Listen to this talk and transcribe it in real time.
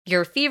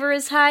Your fever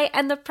is high,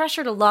 and the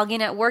pressure to log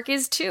in at work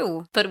is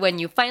too. But when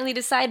you finally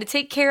decide to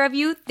take care of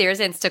you, there's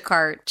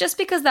Instacart. Just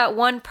because that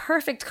one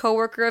perfect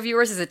coworker of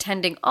yours is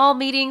attending all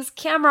meetings,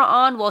 camera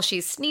on while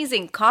she's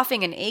sneezing,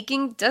 coughing, and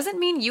aching, doesn't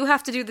mean you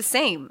have to do the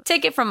same.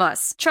 Take it from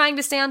us. Trying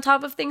to stay on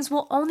top of things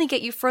will only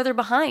get you further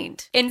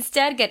behind.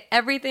 Instead, get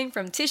everything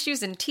from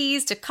tissues and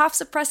teas to cough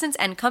suppressants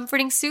and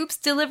comforting soups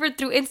delivered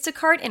through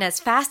Instacart in as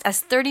fast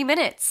as 30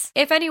 minutes.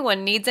 If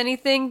anyone needs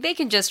anything, they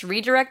can just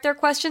redirect their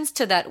questions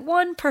to that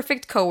one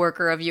perfect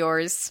coworker of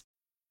yours.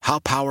 How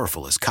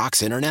powerful is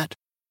Cox Internet?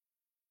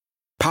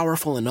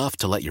 Powerful enough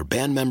to let your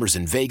band members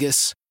in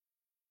Vegas,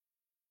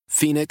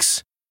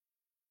 Phoenix,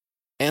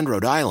 and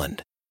Rhode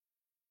Island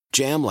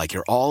jam like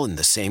you're all in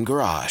the same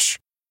garage.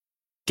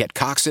 Get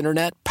Cox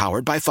Internet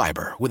powered by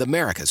fiber with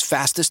America's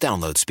fastest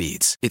download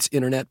speeds. It's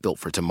internet built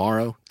for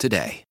tomorrow,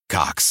 today.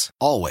 Cox,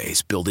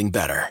 always building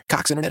better.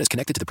 Cox Internet is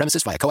connected to the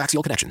premises via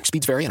coaxial connection.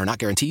 Speeds vary and are not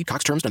guaranteed.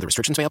 Cox terms and other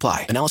restrictions may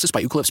apply. Analysis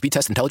by Ookla Speed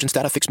Test Intelligence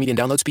Data. Fixed median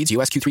download speeds.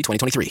 US Q3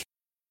 2023.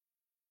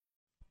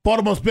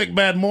 Baltimore's Big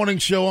Bad Morning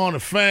Show on The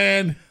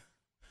Fan.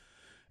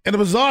 And a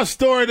bizarre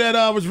story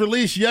that was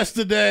released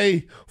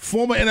yesterday,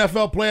 former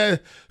NFL player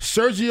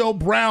Sergio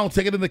Brown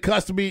taken into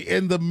custody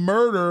in the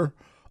murder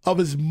of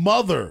his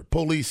mother,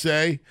 police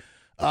say.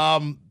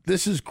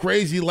 This is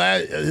crazy.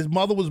 His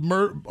mother was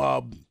murdered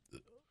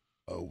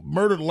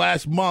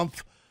last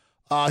month.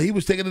 He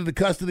was taken into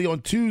custody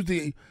on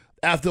Tuesday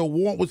after a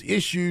warrant was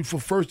issued for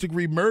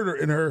first-degree murder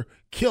in her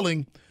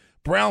killing.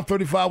 Brown,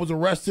 35, was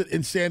arrested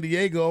in San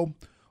Diego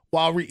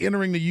while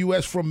re-entering the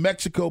U.S. from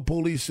Mexico,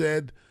 police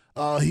said.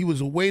 He was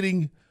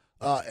awaiting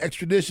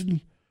extradition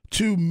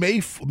to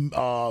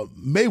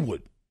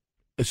Maywood,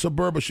 a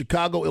suburb of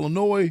Chicago,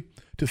 Illinois,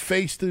 to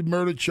face the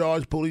murder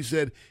charge. Police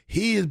said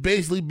he has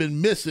basically been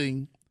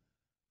missing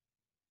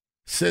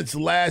since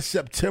last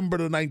September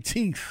the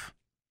 19th.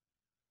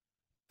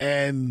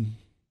 And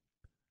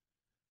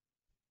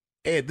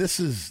Ed,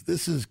 this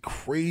is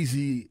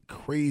crazy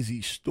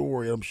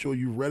story. I'm sure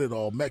you read it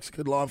all.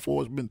 Mexican law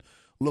enforcement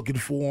looking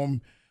for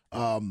him.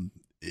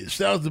 It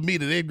sounds to me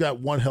that they've got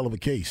one hell of a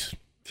case.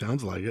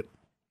 Sounds like it.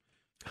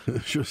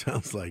 Sure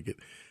sounds like it.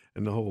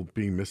 And the whole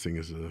being missing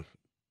is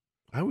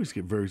I always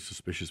get very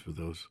suspicious with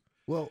those.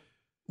 Well,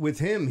 with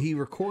him, he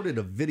recorded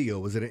a video.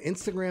 Was it an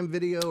Instagram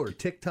video or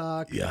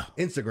TikTok? Yeah.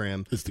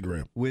 Instagram.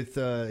 With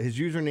his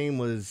username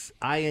was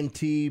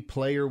INT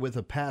player with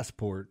a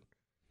passport.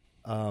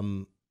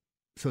 So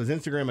his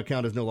Instagram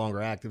account is no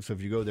longer active. So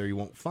if you go there, you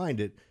won't find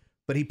it.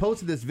 But he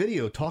posted this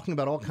video talking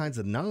about all kinds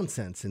of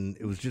nonsense, and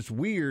it was just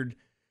weird.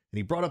 And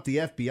he brought up the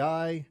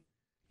FBI.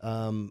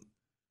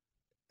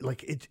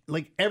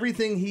 Like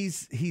everything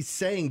he's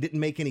saying didn't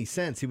make any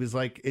sense. He was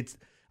like,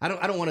 I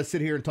don't want to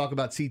sit here and talk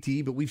about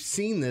CTE, but we've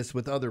seen this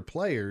with other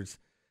players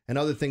and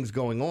other things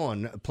going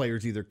on.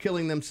 Players either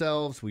killing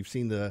themselves. We've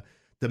seen the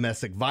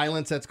domestic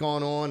violence that's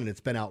gone on, and it's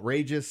been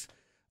outrageous.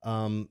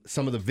 Some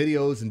of the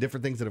videos and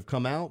different things that have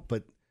come out,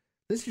 but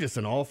this is just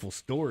an awful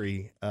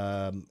story.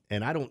 And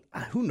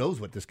who knows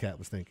what this cat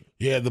was thinking?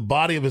 Yeah, the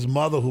body of his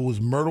mother, who was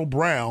Myrtle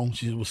Brown,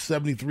 she was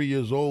 73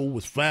 years old,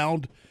 was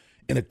found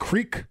in a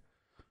creek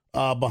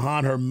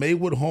behind her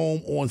Maywood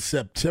home on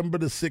September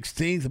the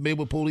 16th.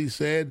 Maywood police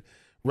said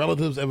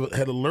relatives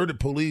had alerted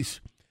police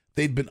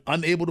they'd been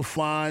unable to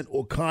find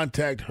or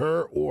contact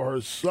her or her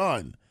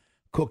son.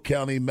 Cook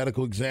County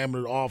Medical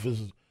Examiner's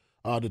Office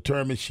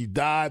determined she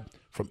died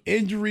from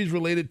injuries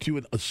related to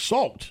an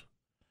assault,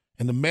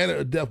 and the manner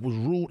of death was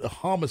ruled a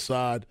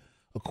homicide,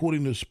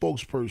 according to a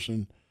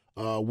spokesperson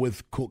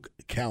with Cook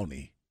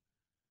County.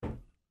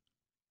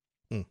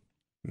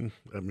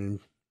 I mean,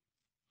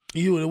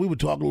 we were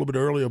talking a little bit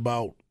earlier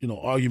about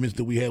arguments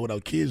that we had with our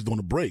kids during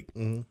the break.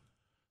 Mm-hmm.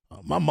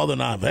 My mother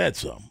and I have had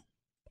some.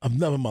 I've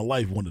never in my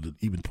life wanted to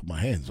even put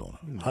my hands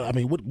on her. I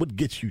mean, what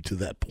gets you to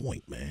that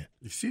point, man?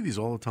 You see these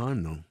all the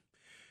time, though.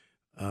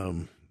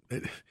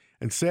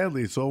 And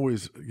sadly, it's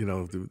always,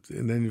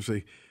 and then you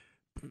say,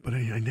 but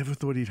I never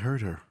thought he'd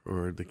hurt her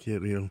or the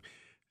kid, I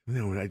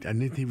didn't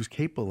think he was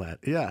capable of that.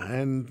 Yeah,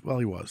 and, well,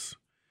 he was.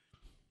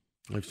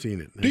 I've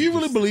seen it. Do you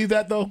really believe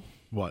that, though?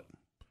 What?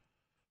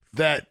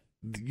 That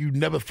you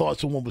never thought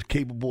someone was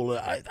capable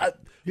of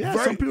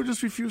some people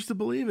just refuse to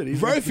believe it.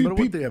 Very few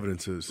people, what the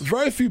evidence is.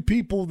 Very few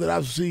people that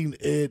I've seen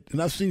it,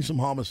 and I've seen some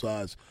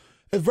homicides.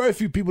 There's very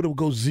few people that will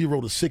go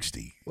 0 to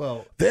 60.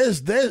 Well,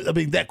 there's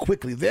that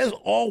quickly. There's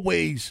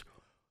always,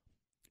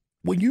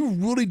 when you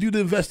really do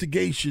the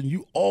investigation,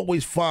 you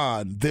always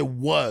find there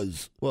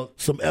was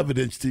some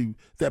evidence to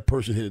that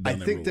person hit it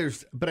down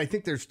I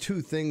think there's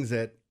two things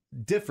that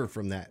differ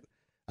from that.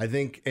 I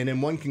think, and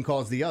then one can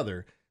cause the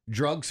other.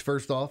 Drugs,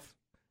 first off.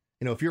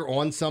 If you're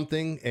on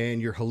something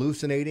and you're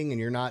hallucinating and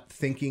you're not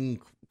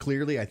thinking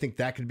clearly, I think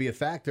that could be a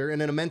factor.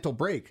 And then a mental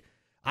break.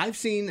 I've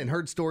seen and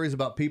heard stories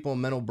about people in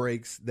mental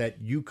breaks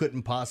that you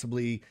couldn't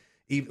possibly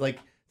even,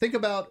 think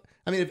about,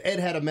 if Ed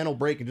had a mental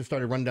break and just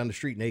started running down the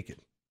street naked,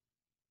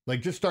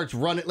 just starts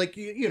running,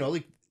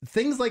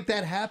 things like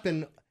that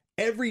happen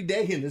every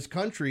day in this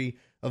country.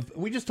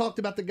 We just talked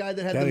about the guy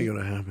that had that ain't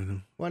going to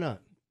happen. Why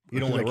not? You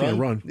don't want to can't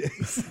run.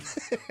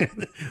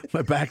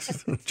 My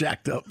back's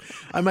jacked up.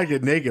 I might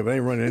get naked, but I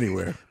ain't running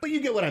anywhere. But you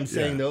get what I'm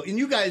saying, though. And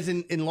you guys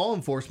in law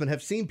enforcement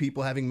have seen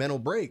people having mental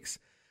breaks.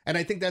 And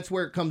I think that's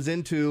where it comes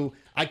into,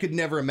 I could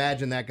never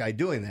imagine that guy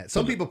doing that.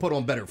 Some people put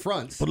on better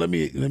fronts. But let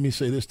me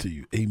say this to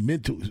you.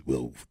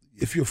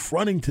 If you're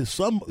fronting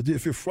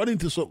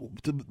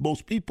to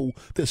most people,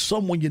 there's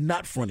someone you're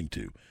not fronting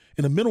to.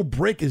 And a mental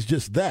break is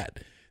just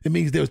that. It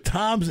means there's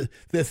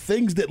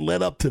things that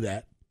led up to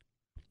that.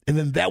 And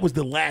then that was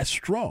the last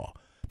straw.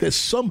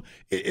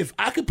 If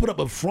I could put up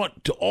a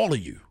front to all of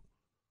you,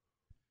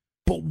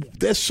 but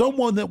there's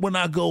someone that when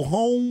I go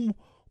home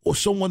or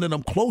someone that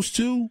I'm close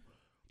to,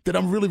 that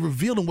I'm really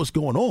revealing what's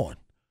going on.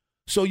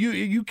 So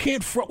you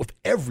can't front with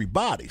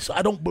everybody. So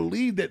I don't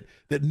believe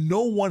that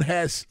no one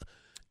has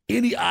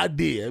any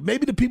idea.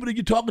 Maybe the people that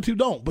you're talking to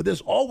don't, but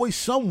there's always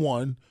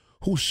someone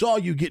who saw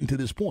you getting to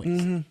this point.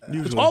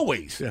 Mm-hmm. It's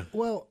always. Yeah.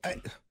 Well,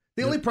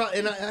 the only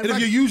problem, and if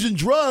you're using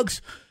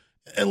drugs,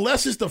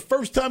 unless it's the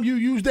first time you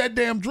use that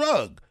damn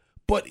drug,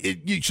 but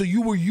so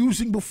you were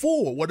using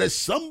before. Well, there's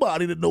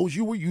somebody that knows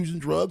you were using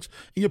drugs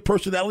and your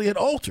personality had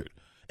altered.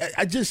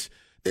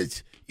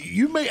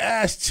 You may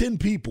ask 10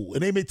 people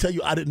and they may tell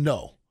you, I didn't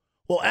know.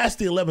 Well, ask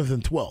the 11th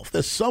and 12th.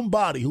 There's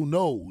somebody who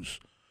knows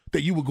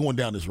that you were going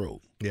down this road.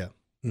 Yeah.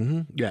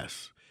 Mm-hmm.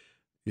 Yes.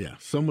 Yeah.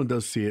 Someone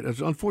does see it.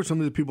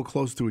 Unfortunately, the people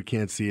close to it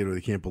can't see it or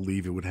they can't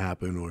believe it would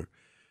happen or,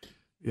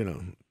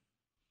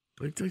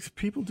 like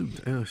people do.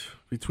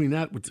 Between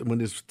that, when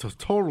there's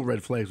total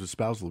red flags with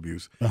spousal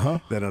abuse,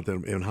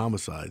 and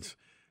homicides.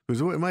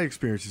 Because in my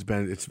experience has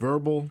been it's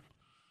verbal,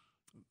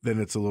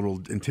 then it's a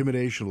little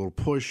intimidation, a little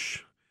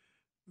push,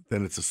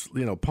 then it's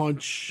a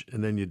punch,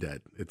 and then you're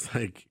dead. It's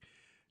like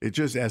it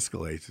just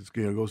escalates. It's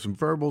goes from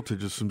verbal to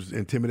just some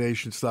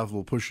intimidation stuff, a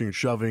little pushing and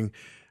shoving,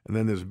 and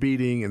then there's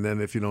beating, and then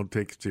if you don't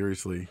take it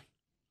seriously,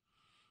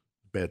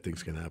 bad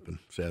things can happen.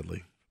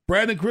 Sadly.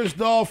 Brandon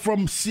Krisztal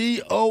from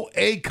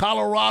KOA,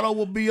 Colorado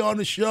will be on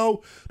the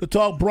show to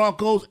talk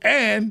Broncos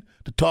and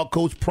to talk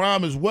Coach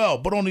Prime as well.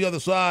 But on the other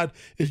side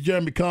is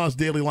Jeremy Kahn's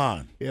Daily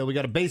Line. Yeah, we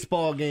got a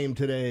baseball game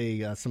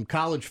today, some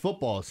college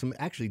football, some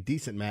actually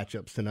decent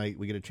matchups tonight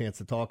we get a chance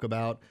to talk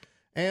about.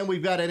 And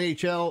we've got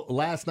NHL.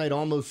 Last night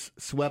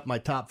almost swept my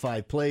top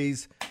 5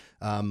 plays.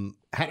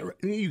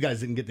 You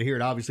guys didn't get to hear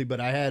it, obviously, but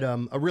I had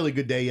a really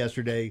good day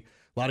yesterday.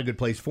 A lot of good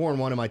plays.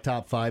 4-1 in my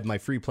top 5. My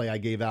free play I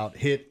gave out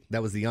hit.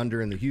 That was the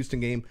under in the Houston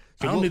game.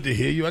 So I don't need to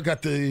hear you. I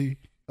got the.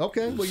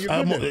 Okay, well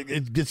you're good.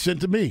 It gets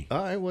sent to me.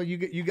 All right, well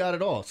you got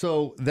it all.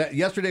 So that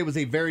yesterday was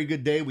a very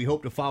good day. We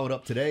hope to follow it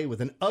up today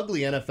with an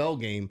ugly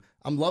NFL game.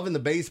 I'm loving the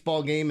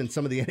baseball game and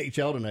some of the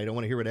NHL tonight. I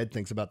want to hear what Ed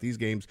thinks about these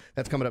games.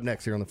 That's coming up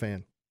next here on The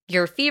Fan.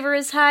 Your fever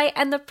is high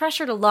and the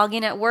pressure to log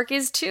in at work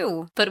is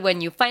too. But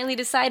when you finally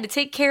decide to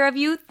take care of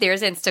you,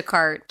 there's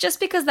Instacart. Just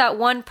because that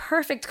one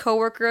perfect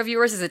coworker of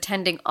yours is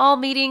attending all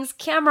meetings,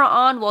 camera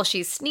on while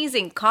she's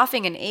sneezing,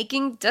 coughing, and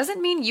aching,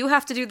 doesn't mean you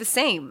have to do the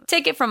same.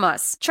 Take it from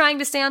us. Trying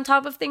to stay on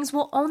top of things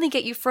will only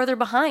get you further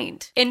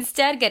behind.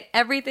 Instead, get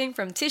everything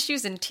from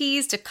tissues and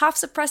teas to cough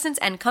suppressants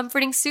and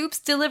comforting soups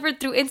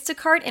delivered through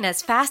Instacart in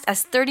as fast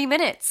as 30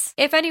 minutes.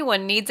 If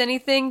anyone needs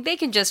anything, they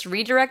can just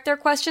redirect their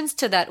questions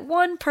to that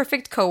one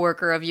perfect coworker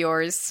of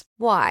yours.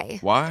 Why?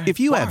 If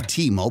you have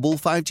T-Mobile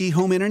 5G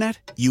home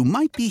internet, you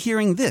might be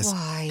hearing this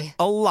Why?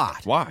 a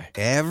lot. Why?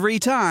 Every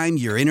time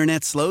your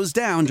internet slows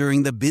down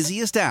during the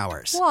busiest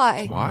hours.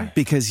 Why?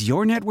 Because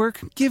your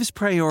network gives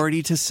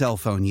priority to cell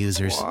phone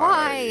users.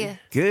 Why?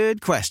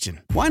 Good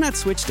question. Why not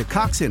switch to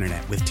Cox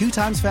Internet with 2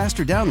 times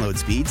faster download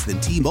speeds than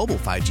T-Mobile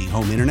 5G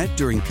home internet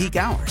during peak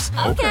hours?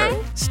 Okay.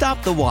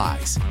 Stop the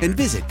whys and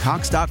visit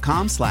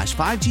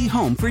cox.com/5G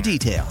home for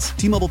details.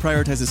 T-Mobile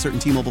prioritizes certain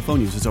T-Mobile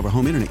phone users over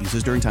home internet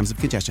users during times of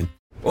congestion.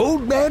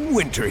 Old Man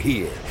Winter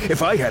here.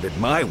 If I had it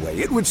my way,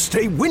 it would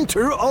stay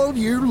winter all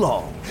year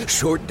long.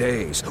 Short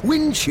days,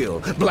 wind chill,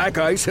 black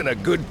ice, and a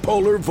good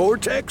polar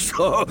vortex.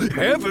 Oh,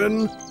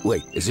 heaven.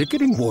 Wait, is it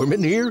getting warm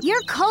in here?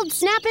 Your cold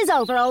snap is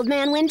over, Old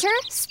Man Winter.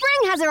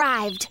 Spring has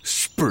arrived.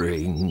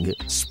 Spring.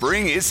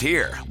 Spring is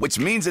here, which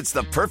means it's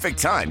the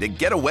perfect time to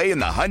get away in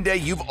the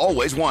Hyundai you've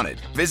always wanted.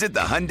 Visit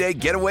the Hyundai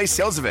Getaway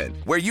Sales Event,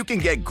 where you can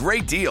get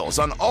great deals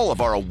on all of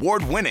our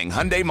award-winning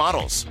Hyundai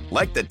models,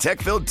 like the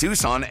tech-filled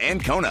Tucson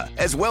and Kona,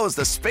 as well as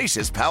the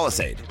spacious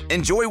Palisade.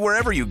 Enjoy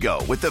wherever you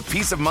go with the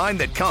peace of mind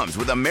that comes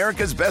with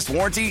America's best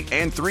warranty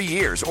and 3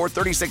 years or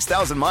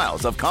 36,000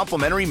 miles of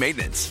complimentary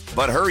maintenance.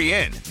 But hurry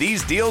in,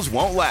 these deals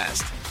won't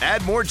last.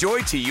 Add more joy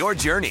to your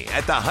journey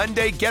at the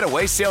Hyundai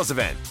Getaway Sales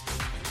Event.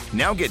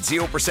 Now get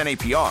 0%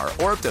 APR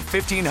or up to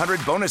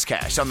 $1,500 bonus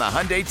cash on the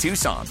Hyundai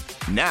Tucson.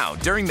 Now,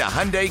 during the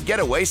Hyundai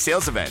Getaway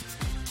Sales Event.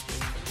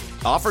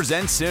 Offers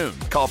end soon.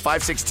 Call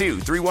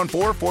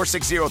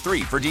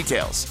 562-314-4603 for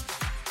details.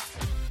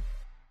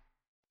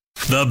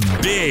 The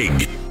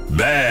Big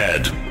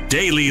Bad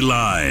Daily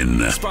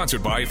Line.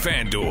 Sponsored by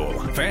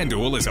FanDuel.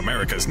 FanDuel is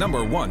America's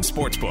 #1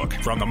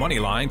 sportsbook. From the money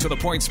line to the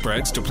point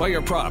spreads to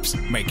player props,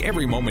 make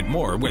every moment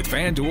more with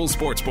FanDuel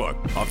Sportsbook,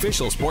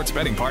 official sports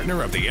betting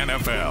partner of the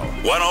NFL.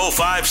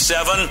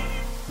 105.7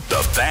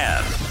 The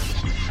Fan.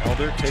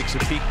 Elder takes a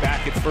peek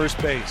back at first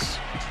base.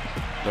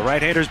 The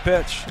right-hander's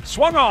pitch.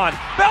 Swung on.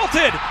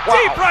 Belted. Wow.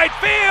 Deep right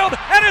field.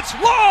 And it's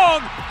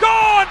long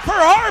gone for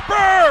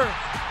Harper.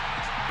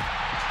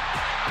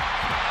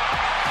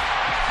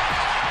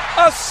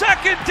 A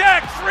second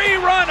deck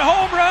 3-run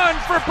home run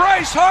for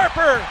Bryce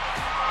Harper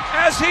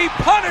as he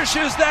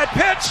punishes that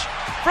pitch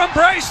from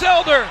Bryce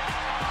Elder.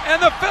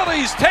 And the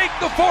Phillies take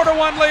the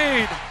 4-1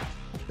 lead.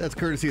 That's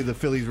courtesy of the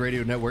Phillies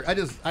Radio Network.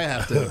 I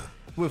have to,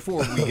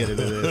 before we get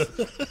into this,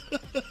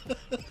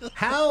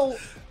 how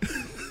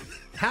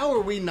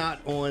are we not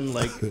on,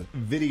 like,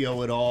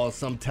 video at all,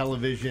 some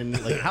television?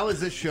 Like, how is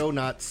this show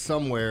not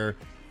somewhere?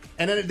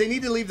 And then they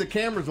need to leave the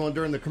cameras on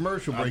during the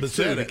commercial breaks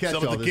to catch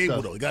all this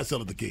stuff. Though. You got to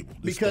sell it the cable.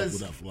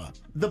 Because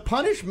the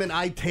punishment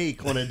I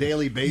take on a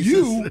daily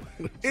basis.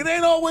 It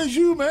ain't always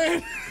you,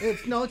 man.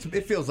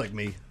 It feels like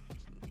me.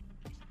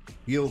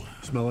 You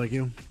smell like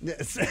you?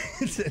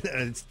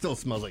 It still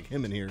smells like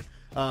him in here.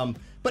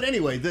 But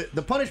anyway,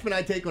 the punishment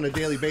I take on a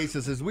daily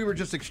basis is we were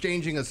just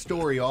exchanging a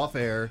story off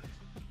air,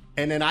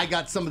 and then I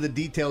got some of the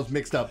details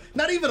mixed up.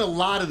 Not even a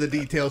lot of the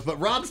details, but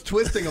Rob's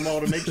twisting them all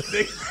to make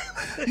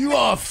things. You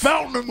are a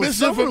fountain of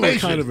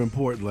misinformation. Kind of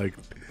important, like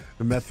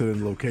the method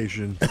and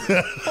location.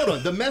 Hold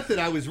on, the method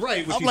I was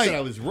right, which you said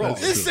I was wrong.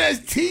 It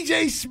says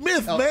T.J.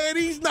 Smith, man.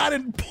 He's not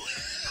in.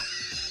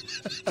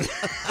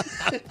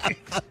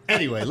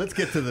 Anyway, let's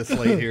get to the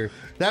slate here.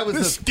 That was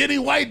the skinny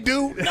white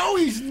dude. No,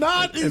 he's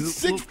not.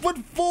 He's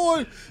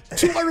 6'4",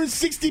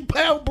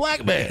 260-pound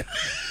black man.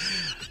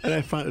 And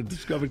I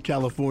discovered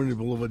California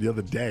Boulevard the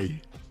other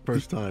day,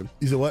 first time.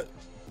 You said what?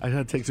 I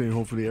had to take something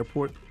home from the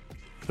airport.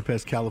 I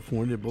passed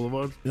California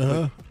Boulevard.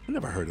 Uh-huh. I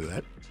never heard of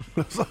that.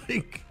 I was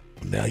like,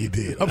 now you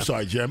did. I'm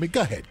sorry, Jeremy.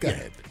 Go ahead.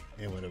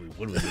 Yeah, what are we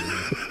doing?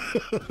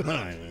 All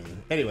right.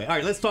 Anyway, all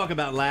right, let's talk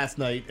about last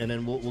night, and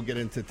then we'll get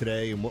into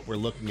today and what we're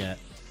looking at.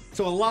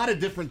 So a lot of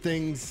different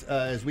things,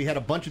 as we had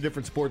a bunch of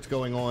different sports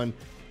going on.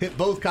 Hit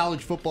both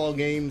college football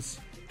games.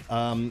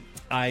 Where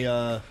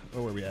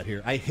were we at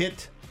here? I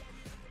hit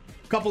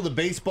a couple of the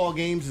baseball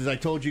games, as I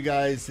told you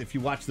guys. If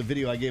you watched the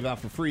video I gave out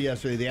for free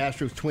yesterday, the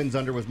Astros Twins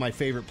under was my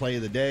favorite play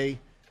of the day.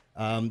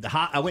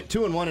 I went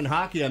 2-1 in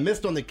hockey. I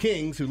missed on the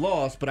Kings, who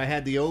lost, but I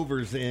had the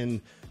overs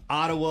in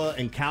Ottawa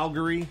and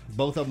Calgary.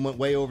 Both of them went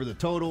way over the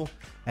total.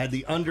 I had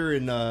the under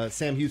in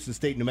Sam Houston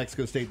State, New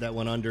Mexico State, that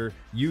went under.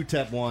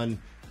 UTEP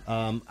won.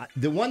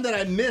 The one that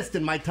I missed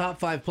in my top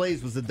 5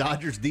 plays was the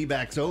Dodgers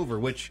D-backs over,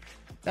 which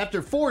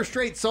after 4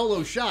 straight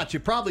solo shots, you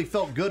probably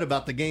felt good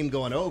about the game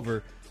going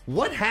over.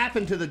 What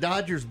happened to the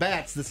Dodgers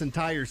bats this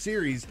entire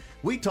series?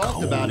 We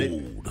talked about it.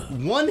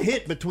 One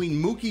hit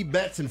between Mookie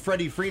Betts and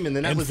Freddie Freeman,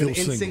 and that was an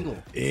in-single.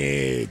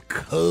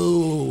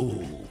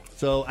 Cold.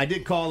 So I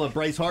did call a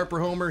Bryce Harper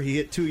homer. He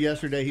hit 2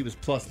 yesterday. He was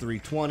plus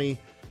 320.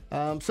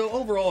 So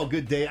overall, a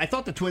good day. I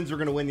thought the Twins were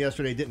going to win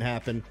yesterday. It didn't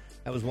happen.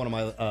 That was one of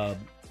my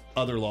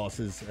other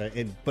losses.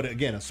 But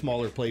again, a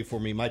smaller play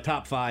for me. My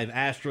top 5,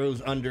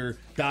 Astros under,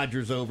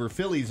 Dodgers over,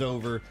 Phillies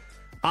over,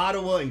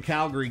 Ottawa and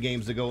Calgary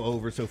games to go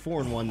over. So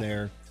 4-1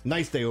 there.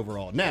 Nice day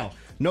overall. Now,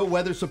 no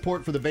weather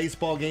support for the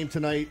baseball game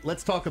tonight.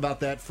 Let's talk about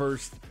that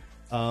first.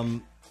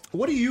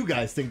 What do you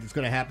guys think is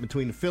going to happen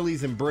between the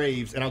Phillies and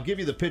Braves? And I'll give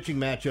you the pitching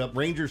matchup.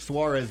 Rangers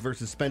Suarez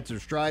versus Spencer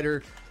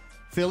Strider.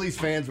 Phillies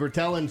fans were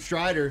telling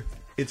Strider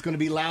it's going to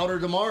be louder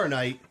tomorrow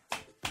night.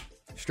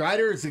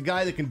 Strider is a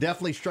guy that can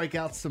definitely strike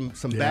out some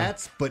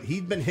bats, but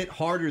he's been hit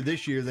harder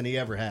this year than he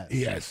ever has.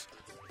 Yes.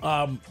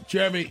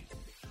 Jeremy,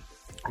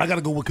 I got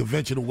to go with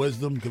conventional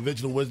wisdom.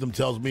 Conventional wisdom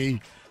tells me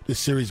this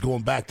series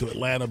going back to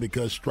Atlanta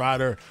because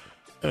Strider,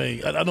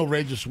 I know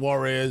Ranger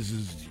Suarez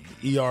is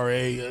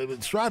ERA.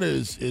 Strider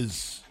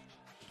is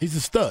he's a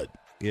stud.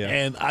 Yeah.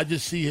 And I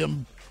just see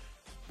him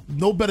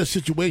no better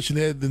situation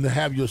there than to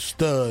have your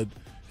stud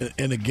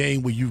in a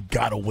game where you've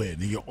got to win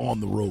and you're on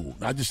the road.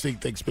 I just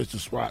think Spencer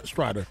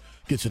Strider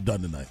gets it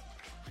done tonight.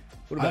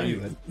 What about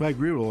you, Ed? I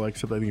agree with all,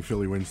 except I think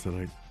Philly wins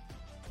tonight.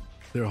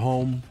 They're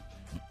home.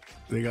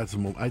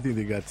 I think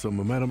they got some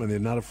momentum, and they're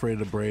not afraid of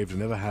the Braves. They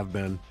never have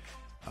been.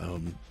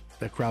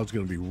 That crowd's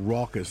going to be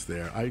raucous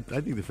there. I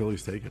think the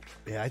Phillies take it.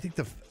 Yeah, I think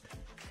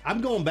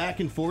I'm going back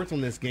and forth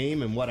on this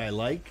game and what I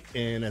like.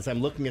 And as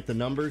I'm looking at the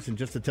numbers, and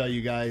just to tell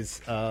you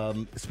guys,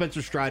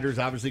 Spencer Strider is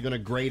obviously going to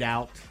grade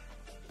out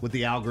with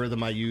the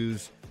algorithm I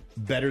use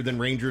better than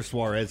Ranger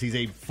Suarez. He's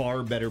a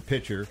far better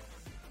pitcher.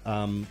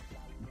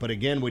 But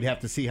again, we'd have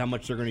to see how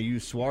much they're going to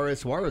use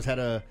Suarez. Suarez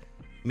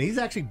he's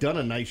actually done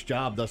a nice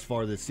job thus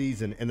far this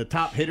season. And the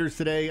top hitters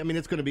today,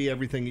 it's going to be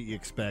everything that you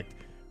expect.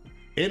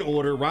 In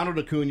order, Ronald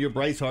Acuna,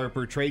 Bryce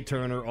Harper, Trey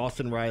Turner,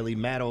 Austin Riley,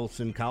 Matt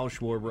Olson, Kyle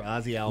Schwarber,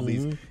 Ozzie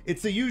Albies. Mm-hmm.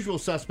 It's the usual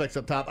suspects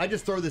up top. I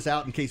just throw this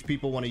out in case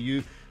people want to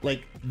use,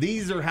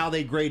 these are how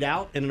they grade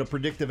out, and in a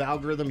predictive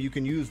algorithm, you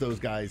can use those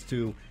guys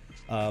to,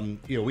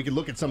 we can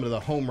look at some of the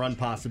home run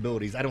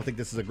possibilities. I don't think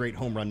this is a great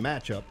home run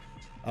matchup,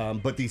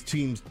 but these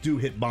teams do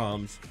hit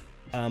bombs.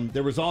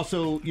 There was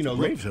also,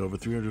 Braves had over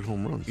 300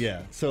 home runs.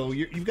 Yeah, so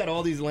you've got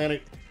all these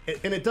Atlantic,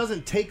 and it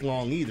doesn't take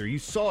long either. You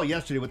saw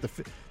yesterday with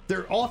the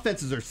their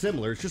offenses are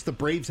similar. It's just the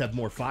Braves have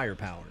more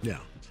firepower. Yeah.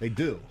 They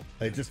do.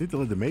 I think they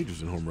led the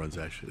majors in home runs,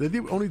 actually.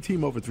 They're the only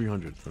team over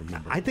 300, if I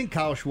remember. I think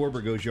Kyle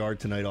Schwarber goes yard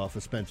tonight off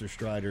of Spencer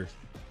Strider.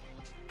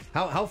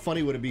 How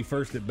funny would it be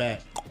first at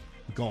bat,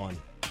 gone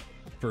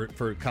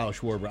for Kyle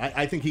Schwarber?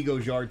 I think he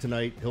goes yard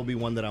tonight. He'll be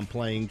one that I'm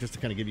playing just to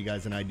kind of give you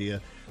guys an idea.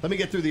 Let me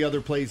get through the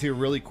other plays here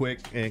really quick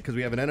because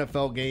we have an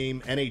NFL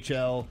game,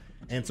 NHL,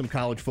 and some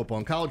college football.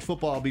 In college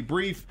football, I'll be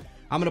brief.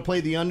 I'm going to play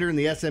the under in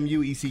the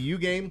SMU-ECU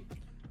game,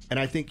 and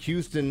I think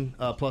Houston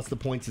plus the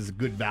points is a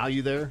good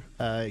value there.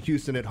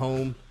 Houston at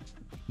home,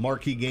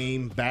 marquee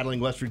game, battling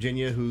West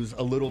Virginia, who's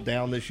a little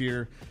down this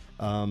year.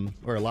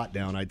 Or a lot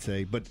down, I'd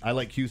say. But I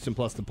like Houston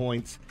plus the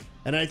points.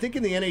 And I think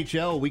in the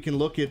NHL, we can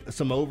look at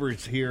some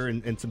overs here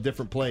and some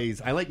different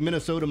plays. I like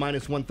Minnesota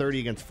minus 130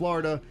 against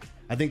Florida.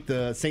 I think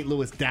the St.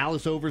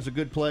 Louis-Dallas over is a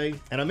good play.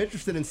 And I'm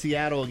interested in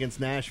Seattle against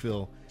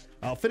Nashville.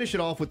 I'll finish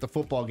it off with the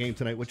football game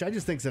tonight, which I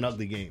just think is an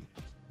ugly game.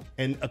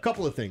 And a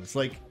couple of things.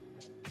 Like,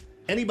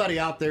 anybody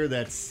out there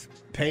that's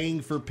paying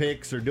for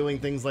picks or doing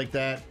things like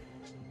that,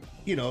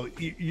 you know,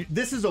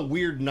 this is a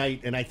weird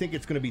night, and I think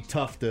it's going to be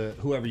tough to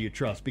whoever you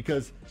trust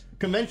because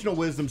conventional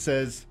wisdom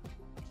says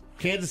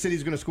Kansas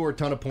City's going to score a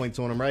ton of points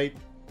on them, right?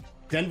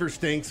 Denver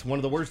stinks, one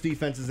of the worst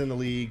defenses in the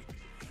league.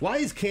 Why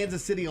is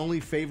Kansas City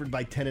only favored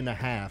by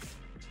 10.5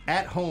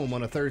 at home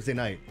on a Thursday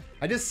night?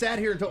 I just sat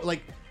here and told,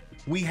 like,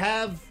 we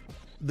have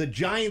the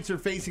Giants are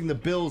facing the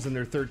Bills and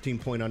they're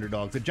 13-point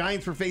underdogs. The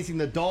Giants were facing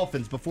the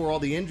Dolphins before all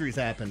the injuries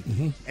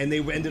happened, and they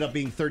ended up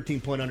being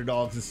 13-point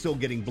underdogs and still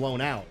getting blown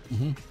out.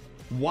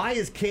 Why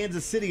is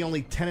Kansas City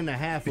only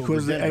 10.5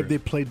 because over Denver? they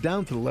played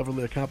down to the level of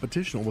their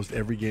competition almost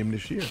every game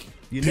this year.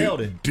 You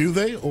nailed it. Do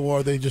they, or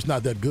are they just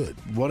not that good?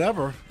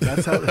 Whatever.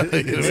 That's how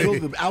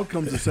the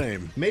outcome's the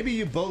same. Maybe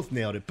you both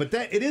nailed it, but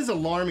it is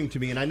alarming to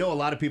me, and I know a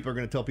lot of people are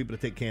going to tell people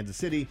to take Kansas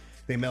City.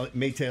 They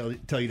may tell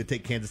you to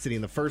take Kansas City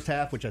in the first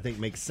half, which I think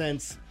makes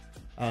sense.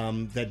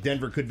 That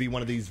Denver could be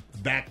one of these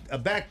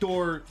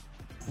backdoor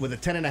with a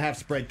 10.5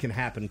 spread can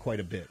happen quite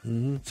a bit.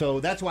 So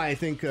that's why I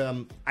think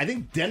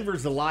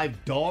Denver's the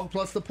live dog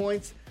plus the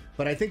points,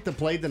 but I think the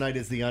play tonight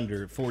is the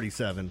under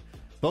 47.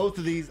 Both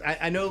of these,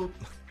 I know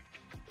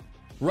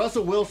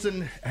Russell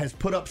Wilson has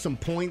put up some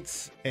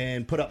points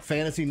and put up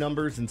fantasy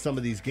numbers in some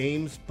of these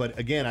games, but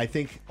again, I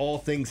think all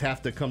things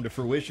have to come to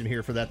fruition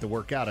here for that to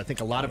work out. I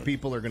think a lot of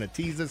people are going to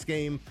tease this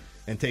game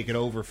and take it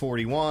over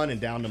 41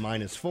 and down to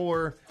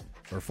 -4.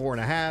 Or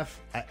 4.5.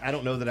 I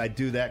don't know that I'd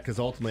do that because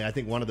ultimately I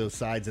think one of those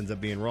sides ends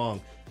up being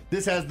wrong.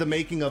 This has the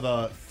making of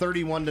a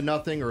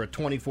 31-0 or a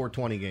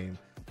 24-20 game.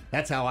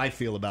 That's how I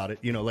feel about it.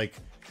 You know,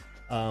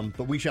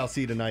 but we shall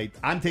see tonight.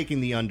 I'm taking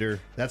the under.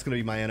 That's going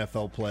to be my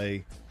NFL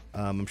play.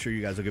 I'm sure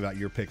you guys will give out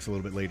your picks a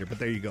little bit later, but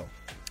there you go.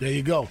 There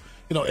you go.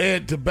 You know,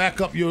 Ed, to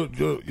back up your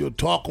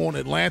talk on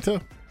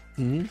Atlanta, let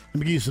me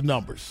give you some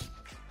numbers.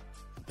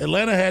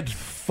 Atlanta had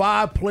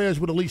 5 players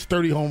with at least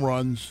 30 home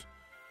runs,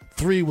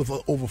 3 with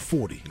over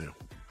 40. Yeah.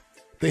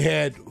 They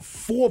had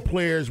 4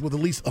 players with at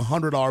least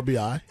 100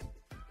 RBI.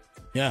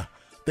 Yeah.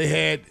 They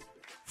had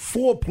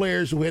 4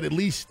 players who had at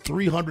least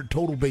 300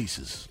 total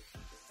bases.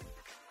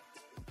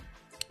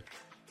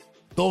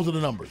 Those are the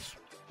numbers.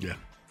 Yeah.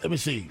 Let me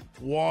see.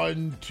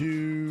 1,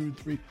 2,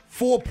 3.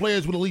 4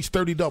 players with at least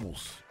 30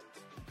 doubles.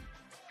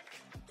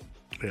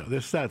 Yeah,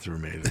 their stats are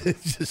amazing.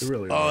 It's just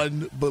really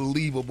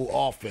unbelievable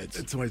offense.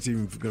 That's why it's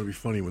even going to be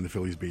funny when the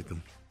Phillies beat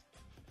them.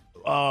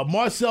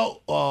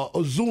 Marcell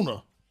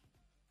Ozuna,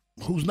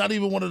 who's not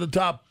even one of the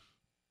top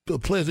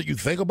players that you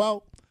think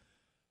about,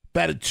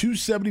 batted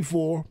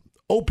 .274,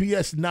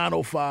 OPS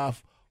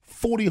 .905,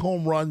 40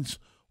 home runs,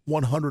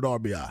 100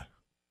 RBI.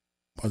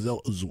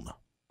 Marcell Ozuna.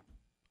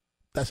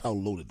 That's how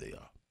loaded they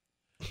are.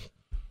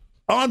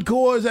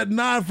 Encore is at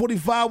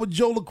 9:45 with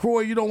Joe LaCroix.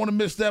 You don't want to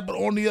miss that, but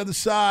on the other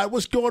side,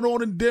 what's going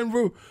on in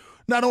Denver?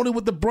 Not only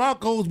with the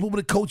Broncos, but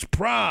with Coach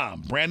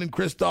Prime. Brandon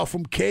Krisztal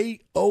from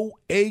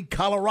KOA,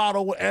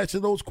 Colorado will answer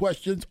those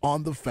questions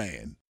on The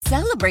Fan.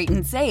 Celebrate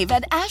and save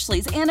at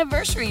Ashley's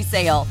Anniversary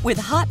Sale. With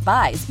Hot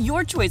Buys,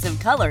 your choice of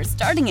colors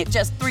starting at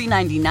just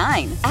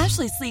 $3.99.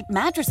 Ashley Sleep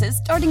mattresses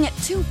starting at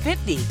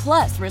 $2.50.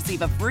 Plus,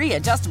 receive a free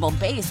adjustable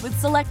base with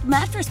select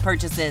mattress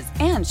purchases.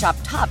 And shop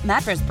top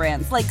mattress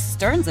brands like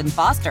Stearns &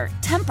 Foster,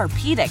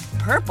 Tempur-Pedic,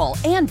 Purple,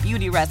 and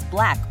Beautyrest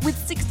Black with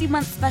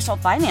 60-month special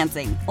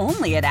financing.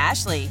 Only at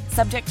Ashley.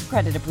 Subject to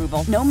credit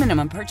approval. No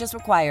minimum purchase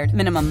required.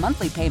 Minimum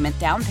monthly payment,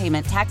 down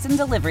payment, tax, and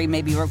delivery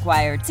may be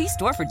required. See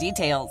store for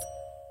details.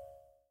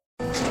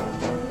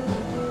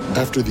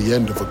 After the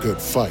end of a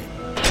good fight,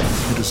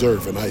 you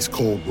deserve an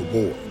ice-cold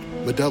reward.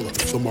 Modelo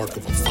is the mark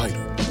of a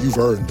fighter. You've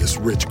earned this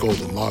rich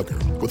golden lager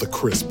with a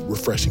crisp,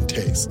 refreshing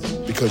taste.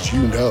 Because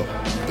you know,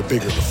 the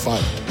bigger the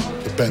fight,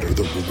 the better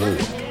the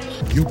reward.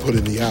 You put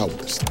in the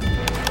hours,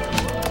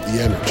 the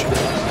energy,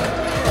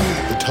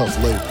 the tough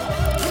labor.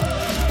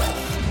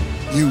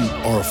 You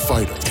are a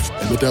fighter,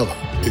 and Modelo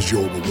is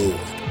your reward.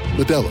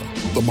 Modelo,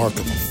 the mark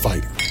of a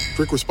fighter.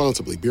 Drink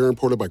responsibly. Beer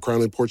imported by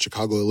Crown Imports,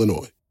 Chicago,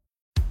 Illinois.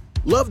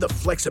 Love the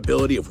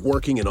flexibility of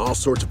working in all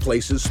sorts of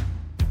places?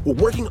 Well,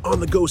 working on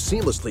the go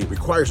seamlessly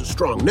requires a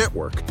strong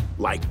network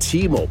like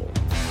T-Mobile.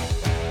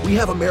 We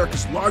have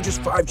America's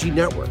largest 5G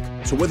network,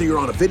 so whether you're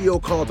on a video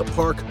call at the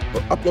park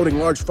or uploading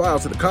large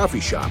files at a coffee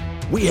shop,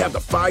 we have the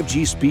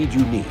 5G speed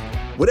you need.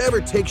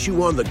 Whatever takes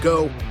you on the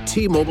go,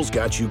 T-Mobile's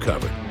got you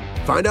covered.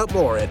 Find out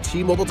more at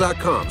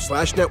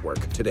T-Mobile.com/network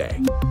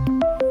today.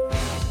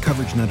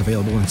 Coverage not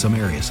available in some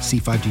areas. See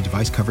 5G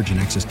device coverage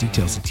and access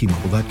details at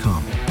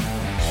T-Mobile.com.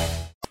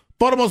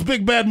 Baltimore's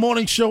Big Bad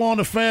Morning Show on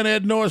the Fan.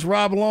 Ed Norris,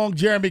 Rob Long,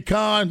 Jeremy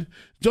Kahn.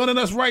 Joining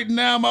us right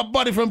now, my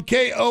buddy from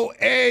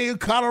KOA,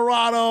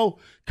 Colorado,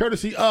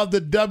 courtesy of the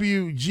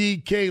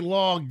WGK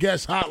Law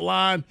Guest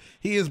Hotline.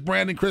 He is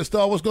Brandon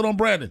Krisztal. What's going on,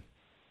 Brandon?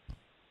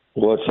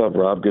 What's up,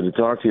 Rob? Good to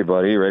talk to you,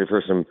 buddy. Ready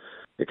for some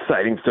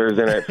exciting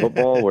Thursday night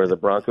football where the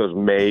Broncos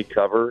may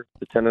cover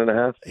the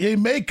 10.5? He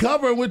may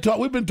cover, and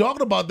we've been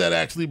talking about that,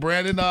 actually,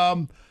 Brandon.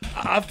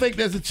 I think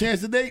there's a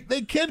chance that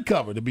they can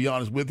cover, to be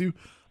honest with you.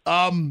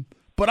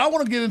 But I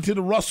want to get into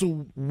the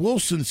Russell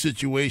Wilson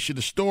situation,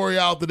 the story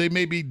out that they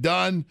may be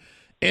done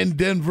in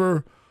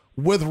Denver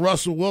with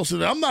Russell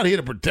Wilson. I'm not here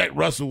to protect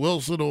Russell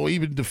Wilson or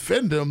even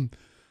defend him,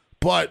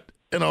 but,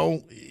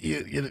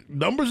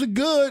 numbers are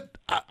good.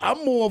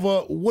 I'm more of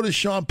a what is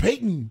Sean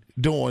Payton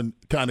doing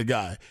kind of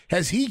guy.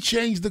 Has he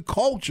changed the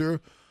culture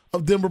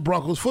of Denver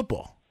Broncos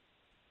football?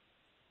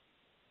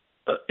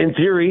 In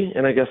theory,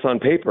 and I guess on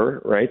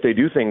paper, right, they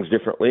do things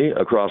differently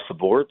across the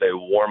board. They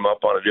warm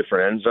up on a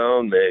different end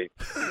zone. They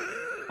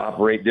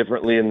operate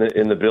differently in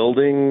the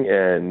building,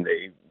 and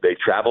they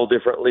travel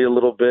differently a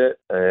little bit,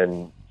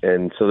 and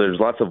so there's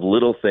lots of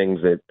little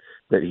things that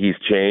he's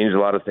changed, a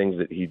lot of things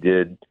that he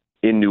did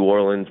in New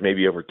Orleans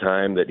maybe over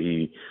time that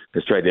he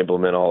has tried to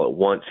implement all at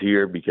once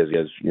here because he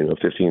has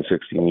 15,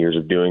 16 years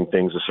of doing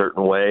things a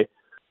certain way,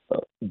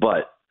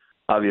 but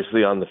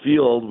obviously on the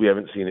field we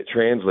haven't seen it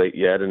translate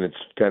yet, and it's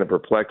kind of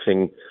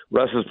perplexing.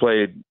 Russ has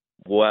played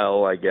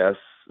well, I guess,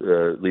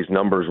 at least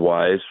numbers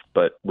wise,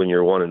 but when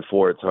you're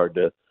 1-4, it's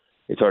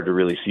hard to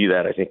really see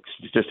that. I think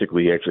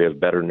statistically he actually has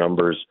better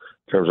numbers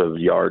in terms of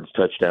yards,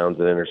 touchdowns,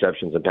 and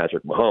interceptions than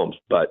Patrick Mahomes.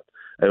 But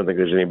I don't think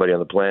there's anybody on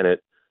the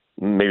planet,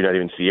 maybe not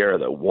even Sierra,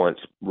 that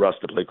wants Russ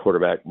to play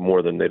quarterback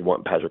more than they'd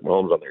want Patrick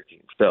Mahomes on their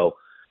team. So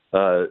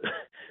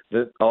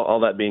all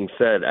that being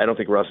said, I don't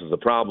think Russ is the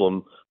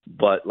problem.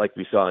 But like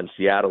we saw in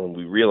Seattle and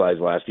we realized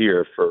last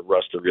year, for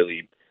Russ to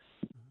really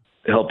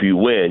help you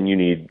win, you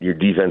need your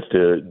defense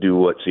to do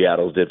what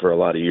Seattle's did for a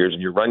lot of years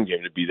and your run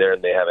game to be there,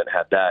 and they haven't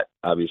had that,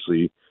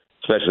 obviously,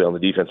 especially on the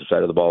defensive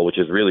side of the ball, which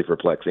is really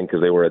perplexing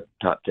because they were a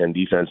top 10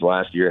 defense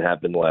last year and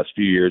have been the last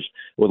few years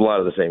with a lot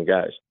of the same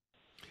guys.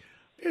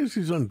 We're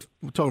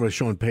talking about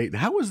Sean Payton.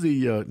 How was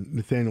the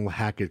Nathaniel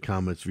Hackett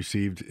comments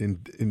received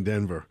in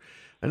Denver?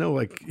 I know,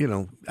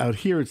 out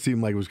here it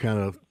seemed like it was kind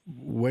of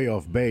way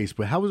off base,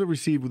 but how was it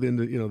received within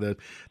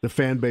the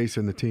fan base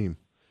and the team?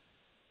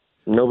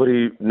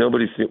 Nobody.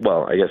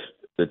 Well, I guess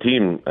the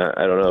team.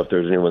 I don't know if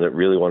there's anyone that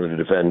really wanted to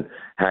defend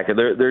Hackett.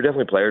 There are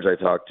definitely players I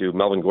talked to.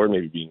 Melvin Gordon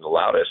maybe being the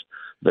loudest,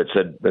 that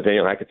said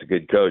Nathaniel Hackett's a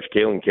good coach.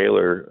 Kalen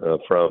Kaler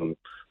from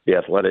The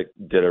Athletic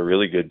did a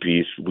really good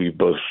piece. We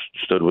both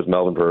stood with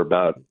Melvin for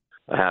about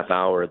a half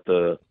hour at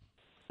the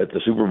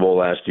Super Bowl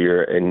last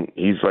year, and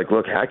he's like,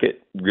 look,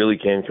 Hackett really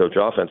can coach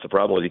offense. The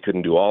problem was he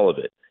couldn't do all of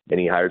it, and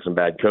he hired some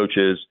bad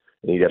coaches,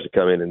 and he'd have to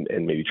come in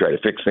and maybe try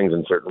to fix things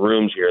in certain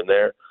rooms here and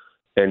there.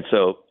 And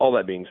so all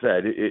that being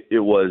said,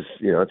 it was,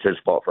 it's his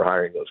fault for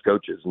hiring those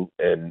coaches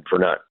and for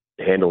not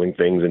handling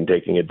things and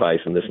taking advice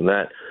and this and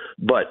that.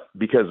 But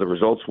because the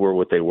results were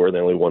what they were, they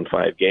only won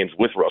 5 games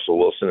with Russell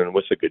Wilson and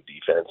with a good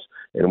defense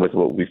and with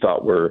what we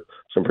thought were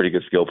some pretty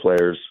good skill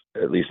players,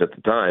 at least at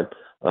the time.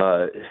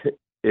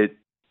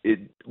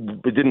 It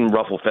didn't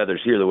ruffle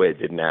feathers here the way it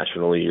did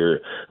nationally,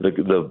 or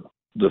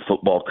the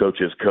football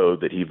coaches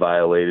code that he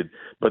violated.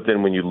 But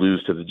then when you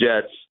lose to the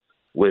Jets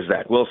with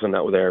Zach Wilson,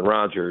 not with Aaron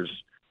Rodgers,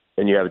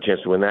 and you have a chance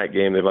to win that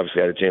game, they've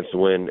obviously had a chance to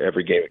win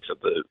every game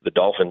except the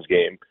Dolphins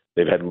game.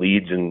 They've had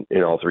leads in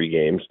all 3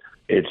 games.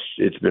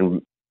 It's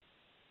been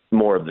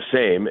more of the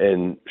same,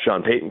 and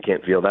Sean Payton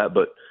can't feel that,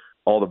 but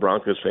all the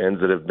Broncos fans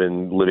that have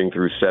been living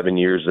through 7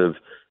 years of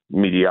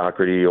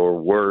mediocrity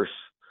or worse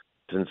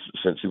since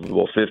Super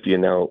Bowl 50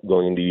 and now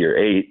going into year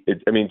 8.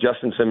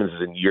 Justin Simmons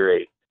is in year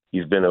 8.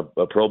 He's been a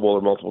Pro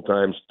Bowler multiple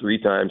times,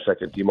 3 times,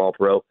 second-team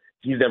All-Pro.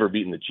 He's never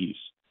beaten the Chiefs.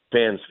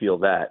 Fans feel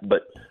that,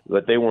 but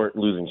they weren't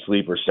losing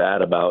sleep or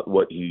sad about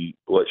what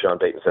Sean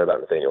Payton said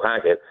about Nathaniel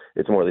Hackett.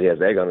 It's more that he has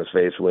egg on his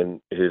face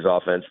when his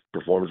offense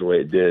performs the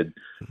way it did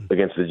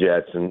against the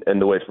Jets,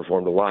 and the way it's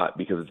performed a lot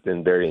because it's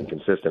been very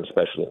inconsistent,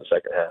 especially in the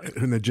second half.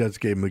 And the Jets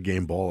gave him a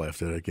game ball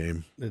after that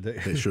game.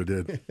 They sure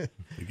did.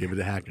 They gave it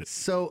to Hackett.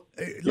 So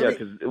real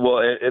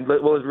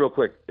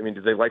quick.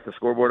 Did they light the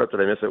scoreboard up?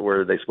 Did I miss it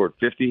where they scored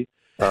 50?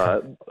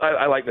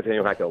 I like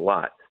Nathaniel Hackett a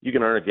lot. You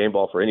can earn a game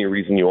ball for any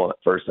reason you want.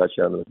 First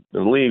touchdown in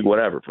the league,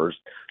 whatever, first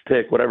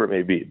pick, whatever it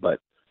may be. But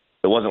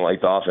it wasn't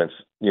like the offense,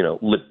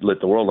 lit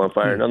the world on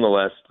fire.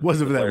 Nonetheless,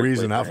 wasn't for that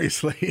reason,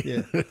 obviously.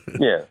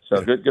 Yeah.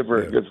 So good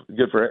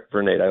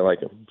for Nate. I like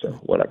him. So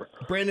whatever.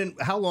 Brandon,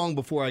 how long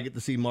before I get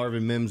to see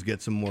Marvin Mims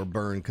get some more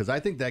burn? Because I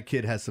think that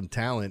kid has some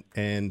talent,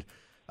 and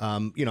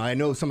I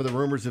know some of the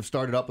rumors have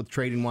started up with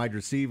trading wide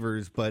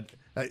receivers, but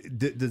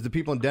does the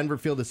people in Denver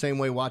feel the same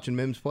way watching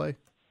Mims play?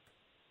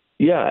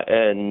 Yeah,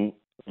 and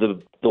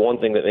the one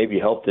thing that maybe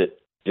helped it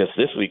just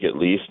this week at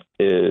least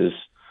is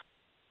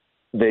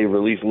they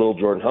released Lil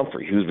Jordan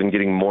Humphrey, who's been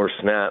getting more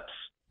snaps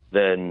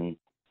than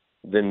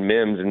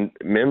Mims. And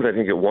Mims, I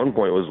think, at one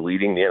point was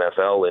leading the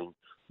NFL in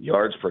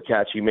yards per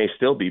catch. He may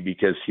still be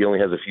because he only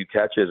has a few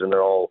catches, and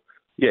they're all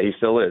 – yeah, he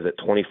still is at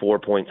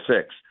 24.6.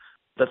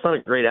 That's not a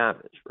great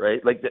average,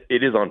 right? Like,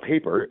 it is on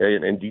paper,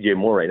 and DJ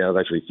Moore right now is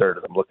actually third,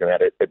 and I'm looking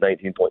at it at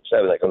 19.7.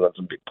 That comes on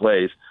some big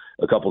plays,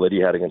 a couple that he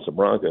had against the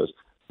Broncos.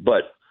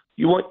 But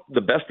you want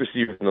the best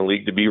receiver in the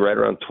league to be right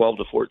around 12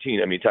 to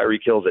 14. I mean,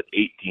 Tyreek Hill's at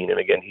 18, and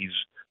again, he's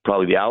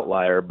probably the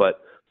outlier,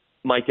 but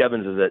Mike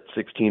Evans is at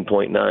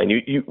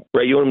 16.9. You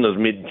want him those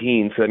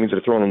mid-teens, because that means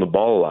they're throwing him the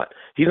ball a lot.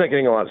 He's not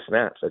getting a lot of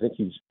snaps. I think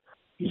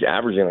he's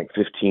averaging like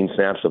 15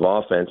 snaps of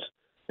offense.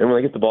 And when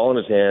they get the ball in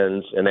his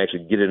hands and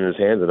actually get it in his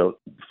hands and don't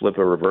flip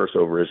a reverse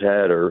over his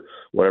head or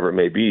whatever it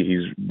may be,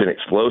 he's been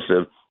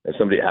explosive. And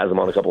somebody has him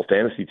on a couple of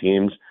fantasy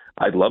teams,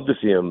 I'd love to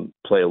see him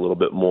play a little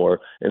bit more.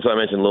 And so I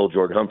mentioned Lil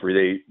Jordan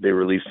Humphrey. They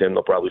released him.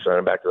 They'll probably sign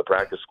him back to the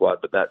practice squad,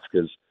 but that's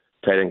because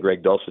tight end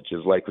Greg Dulcich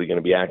is likely going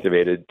to be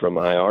activated from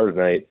IR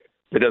tonight.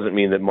 That doesn't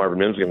mean that Marvin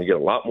Mims is going to get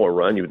a lot more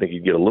run. You would think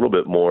he'd get a little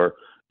bit more.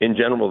 In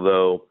general,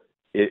 though,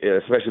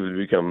 especially if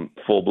they become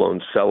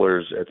full-blown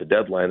sellers at the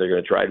deadline, they're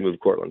going to try to move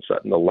Cortland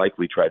Sutton. They'll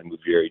likely try to move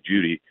Jerry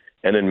Jeudy,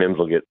 and then Mims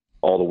will get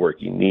all the work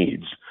he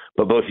needs.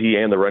 But both he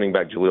and the running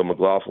back Jaleel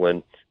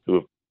McLaughlin, who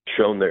have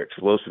shown their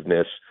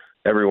explosiveness,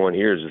 everyone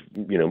here is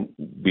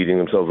beating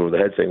themselves over the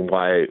head saying,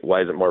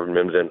 why isn't Marvin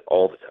Mims in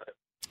all the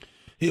time?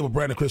 Here with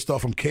Brandon Krisztal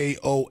from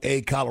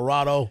KOA,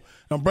 Colorado.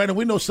 Now, Brandon,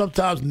 we know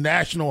sometimes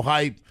national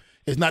hype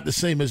is not the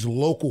same as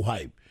local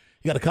hype.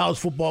 You got a college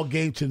football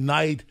game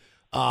tonight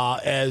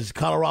as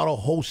Colorado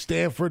hosts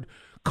Stanford.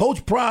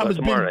 Coach Prime has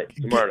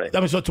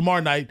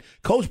tomorrow night.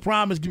 Coach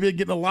Prime has been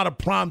getting a lot of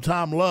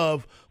primetime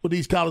love with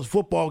these college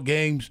football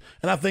games,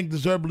 and I think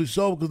deservedly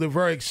so because they're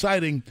very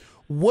exciting.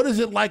 What is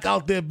it like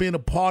out there being a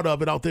part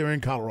of it out there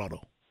in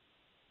Colorado?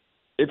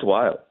 It's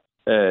wild,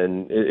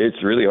 and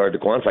it's really hard to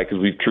quantify because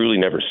we've truly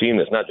never seen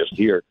this, not just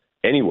here,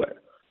 anywhere.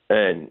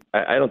 And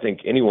I don't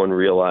think anyone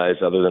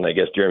realized, other than, I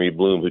guess, Jeremy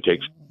Bloom, who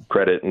takes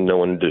credit and no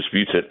one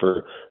disputes it,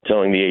 for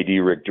telling the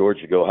AD, Rick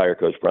George, to go hire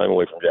Coach Prime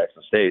away from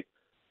Jackson State.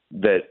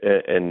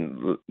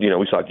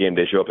 We saw game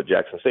day show up at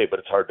Jackson State, but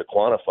it's hard to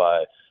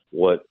quantify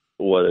what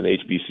an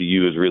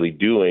HBCU is really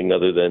doing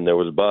other than there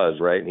was a buzz,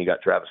 right? And he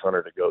got Travis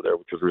Hunter to go there,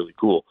 which was really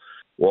cool.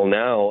 Well,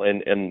 now,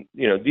 and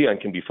Deion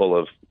can be full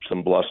of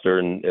some bluster,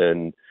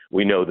 and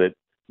we know that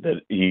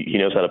he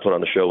knows how to put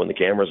on the show when the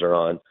cameras are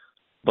on.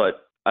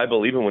 But I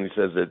believe him when he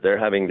says that they're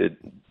having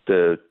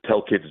to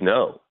tell kids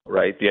no,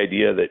 right? The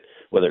idea that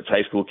whether it's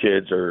high school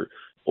kids or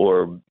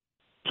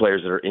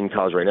players that are in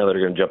college right now that are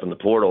going to jump in the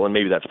portal, and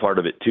maybe that's part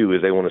of it too,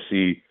 is they want to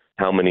see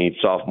how many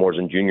sophomores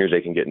and juniors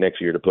they can get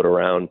next year to put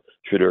around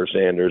Shedeur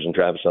Sanders and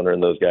Travis Hunter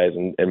and those guys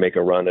and make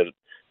a run at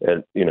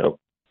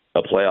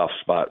a playoff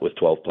spot with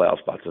 12 playoff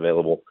spots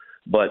available.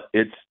 But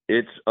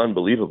it's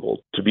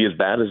unbelievable to be as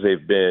bad as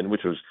they've been,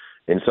 which was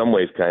in some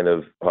ways kind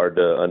of hard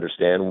to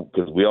understand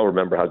because we all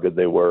remember how good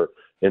they were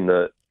in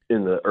the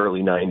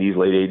early 90s,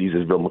 late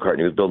 80s as Bill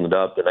McCartney was building it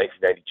up, the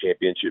 1990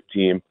 championship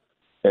team,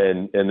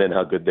 and then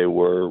how good they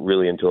were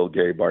really until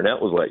Gary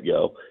Barnett was let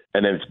go.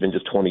 And then it's been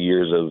just 20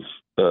 years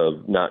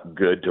of not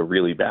good to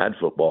really bad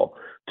football.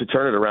 To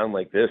turn it around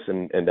like this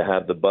and to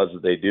have the buzz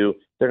that they do,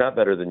 they're not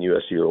better than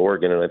USC or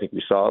Oregon, and I think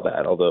we saw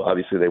that, although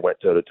obviously they went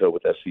toe-to-toe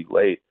with SC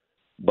late.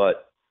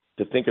 But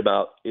to think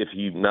about if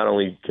he not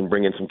only can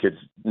bring in some kids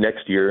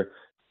next year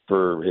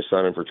for his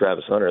son and for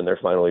Travis Hunter in their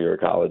final year of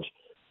college,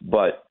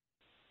 but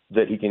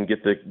that he can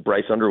get the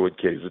Bryce Underwood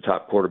kid, who's the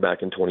top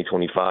quarterback in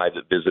 2025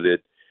 that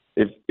visited.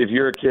 If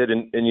you're a kid,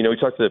 and we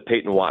talked to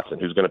Peyton Watson,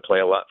 who's going to play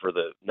a lot for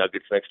the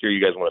Nuggets next year.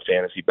 You guys want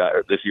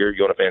this year,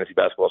 you want a fantasy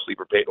basketball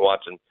sleeper. Peyton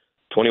Watson,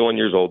 21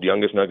 years old,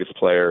 youngest Nuggets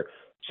player,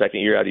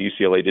 second year out of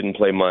UCLA, didn't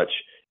play much,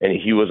 and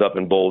he was up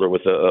in Boulder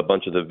with a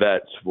bunch of the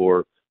vets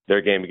for their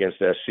game against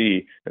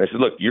SC. And I said,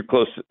 look, you're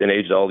close in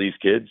age to all these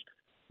kids.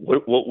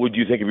 What would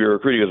you think of your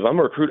recruit? He goes, if I'm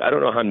a recruit, I don't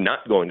know how I'm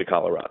not going to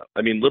Colorado.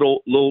 I mean,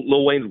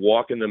 Lil Wayne's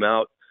walking them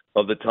out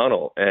of the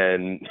tunnel,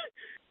 and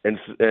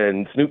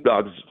Snoop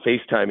Dogg's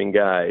FaceTiming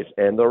guys,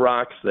 and The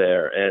Rock's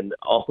there, and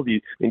all of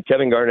these, and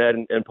Kevin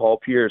Garnett and Paul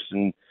Pierce,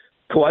 and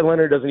Kawhi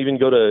Leonard doesn't even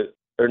go to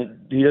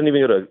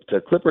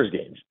Clippers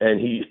games,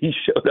 and he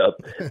showed up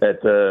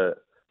at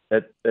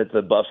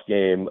the Buffs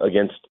game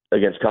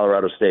against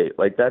Colorado State.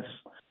 Like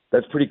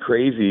that's pretty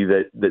crazy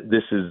that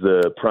this is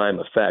the prime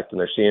effect, and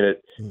they're seeing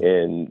it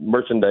in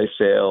merchandise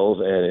sales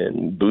and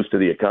in boost to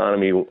the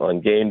economy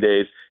on game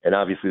days, and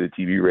obviously the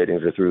TV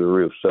ratings are through the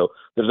roof. So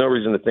there's no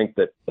reason to think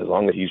that as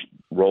long as he's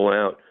rolling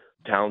out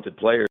talented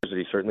players that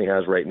he certainly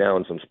has right now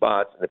in some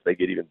spots, and if they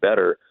get even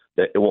better,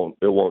 that it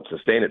won't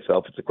sustain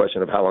itself. It's a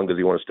question of how long does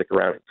he want to stick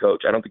around and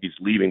coach. I don't think he's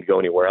leaving to go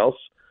anywhere else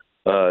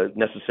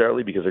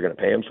necessarily because they're going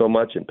to pay him so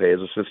much and pay his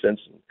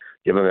assistants and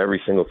give him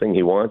every single thing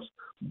he wants.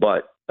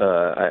 But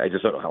I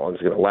just don't know how long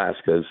it's going to last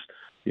because,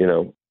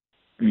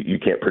 you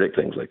can't predict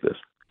things like this.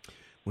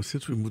 Well,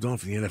 since we moved on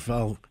from the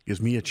NFL, gives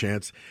me a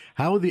chance.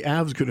 How are the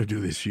Avs going to do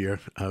this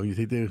year? You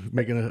think they're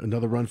making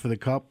another run for the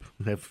Cup?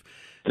 They're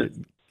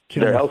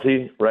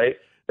healthy, right?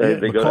 Yeah,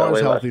 they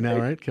McCarr's healthy now,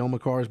 right? Kale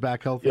McCarr's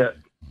back healthy? Yeah,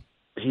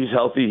 he's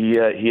healthy.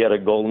 He had a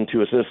goal and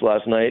 2 assists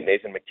last night.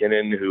 Nathan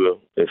McKinnon, who,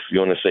 if you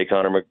want to say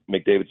Connor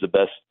McDavid's the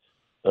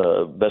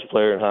best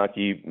player in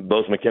hockey,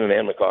 both McKinnon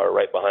and McCarr are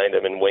right behind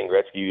him, and Wayne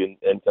Gretzky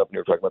and company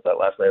were talking about that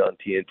last night on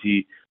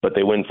TNT, but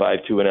they win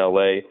 5-2 in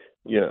L.A.,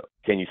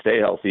 can you stay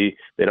healthy?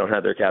 They don't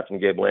have their captain,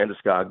 Gabe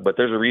Landeskog, but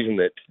there's a reason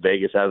that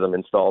Vegas has them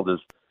installed as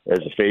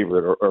a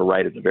favorite or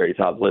right at the very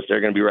top of the list.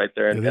 They're going to be right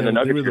there, and the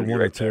Nuggets are going to be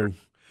right there.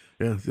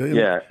 Last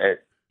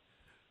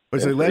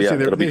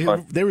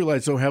year they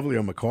relied so heavily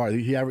on McCarr.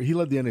 He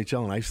led the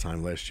NHL in ice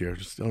time last year.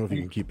 Just I don't know if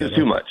you can keep that up. It's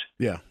too much.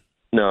 Yeah.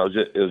 No,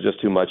 it was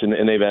just too much, and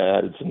they've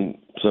added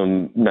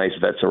some nice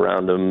vets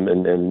around them,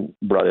 and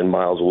brought in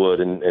Miles Wood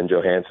and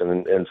Johansson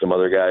and some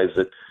other guys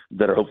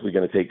that are hopefully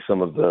going to take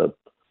some of the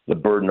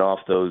burden off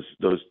those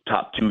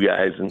top 2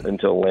 guys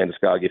until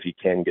Landeskog, if he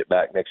can get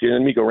back next year.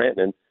 And Mikko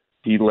Rantanen,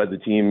 he led the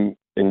team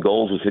in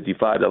goals with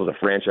 55. That was a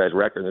franchise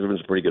record. There's been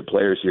some pretty good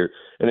players here.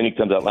 And then he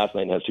comes out last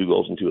night and has 2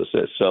 goals and 2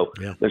 assists. So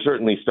They're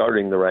certainly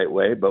starting the right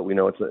way, but we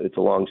know it's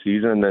a long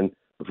season. And then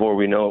before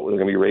we know it, we're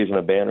going to be raising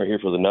a banner here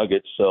for the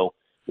Nuggets. So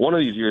one of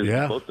these years,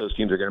 both those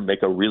teams are going to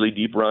make a really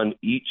deep run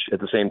each at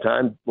the same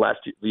time. Last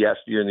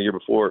year and the year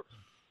before,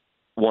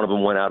 one of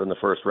them went out in the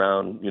first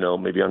round,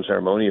 maybe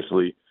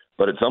unceremoniously.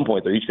 But at some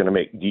point, they're each going to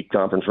make deep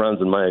conference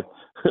runs, and my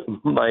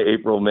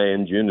April, May,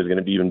 and June is going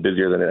to be even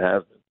busier than it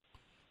has been.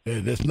 Hey,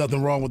 there's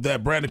nothing wrong with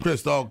that. Brandon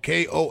Krisztal,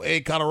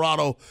 KOA,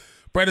 Colorado.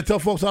 Brandon, tell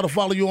folks how to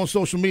follow you on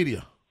social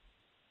media.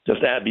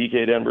 Just at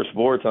BK Denver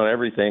Sports on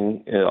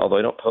everything, although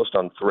I don't post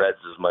on Threads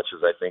as much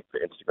as I think the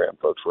Instagram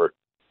folks were.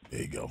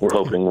 There you go. We're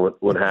hoping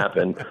would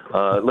happen.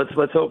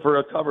 Let's hope for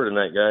a cover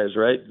tonight, guys,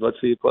 right?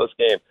 Let's see a close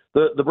game.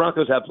 The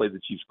Broncos have played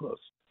the Chiefs close.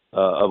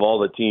 Of all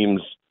the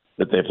teams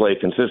that they play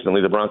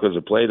consistently, the Broncos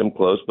have played them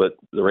close, but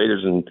the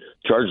Raiders and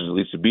Chargers at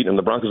least have beaten them.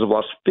 The Broncos have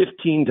lost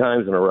 15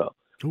 times in a row.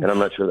 Oof. And I'm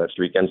not sure that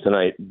streak ends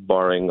tonight,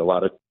 barring a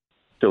lot of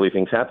silly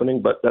things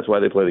happening, but that's why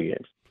they play the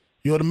games.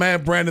 You're the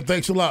man, Brandon.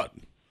 Thanks a lot.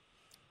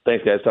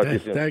 Thanks, guys. Talk to you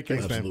soon. Thanks,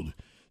 Absolutely. man.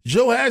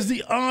 Joe has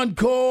the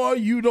Encore.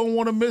 You don't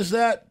want to miss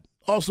that.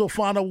 Also,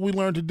 find out what we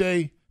learned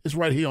today. It's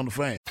right here on The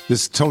Fan.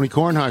 This is Tony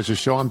Kornheiser's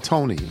show. I'm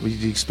Tony.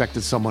 You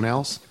expected someone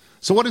else?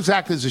 So what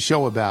exactly is the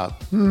show about?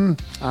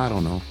 I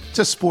don't know. It's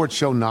a sports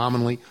show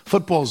nominally.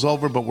 Football's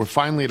over, but we're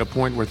finally at a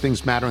point where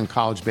things matter in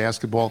college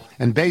basketball,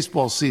 and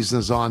baseball season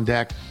is on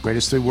deck.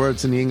 Greatest 3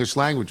 words in the English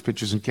language,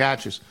 pitchers and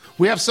catchers.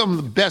 We have some of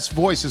the best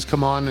voices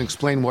come on and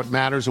explain what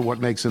matters or what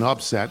makes an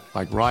upset,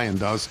 like Ryan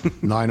does,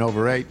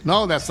 9/8.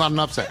 No, that's not an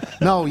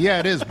upset. No, yeah,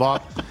 it is,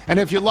 Bob. And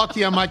if you're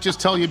lucky, I might just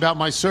tell you about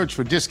my search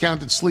for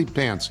discounted sleep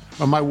pants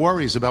or my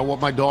worries about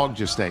what my dog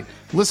just ate.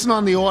 Listen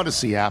on the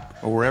Odyssey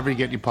app or wherever you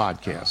get your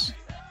podcasts.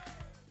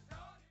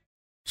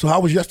 So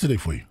how was yesterday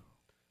for you?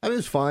 I mean, it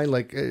was fine.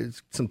 Like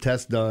some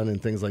tests done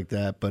and things like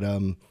that. But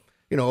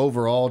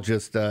overall,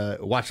 just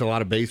watched a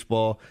lot of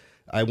baseball.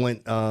 I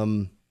went. I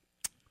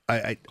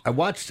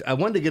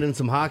wanted to get in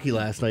some hockey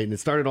last night, and it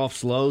started off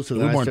slow. So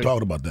we weren't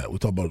talking about that. We're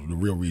talking about the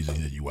real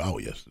reason that you were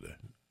out yesterday.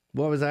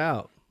 Why was I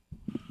out?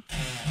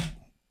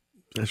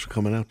 National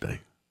Coming Out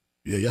Day.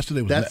 Yeah,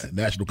 yesterday was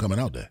National Coming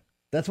Out Day.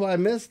 That's why I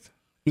missed.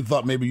 We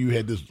thought maybe you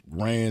had this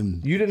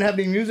ran. You didn't have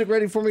any music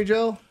ready for me,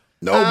 Joe?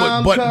 No,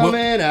 I'm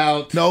coming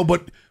out. No,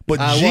 but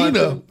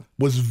Gina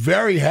was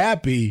very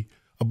happy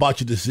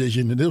about your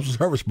decision, and this was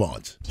her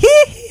response.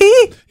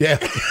 Yeah.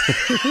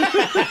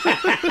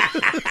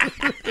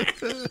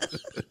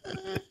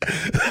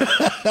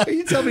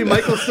 You tell me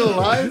Michael's still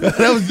alive?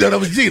 that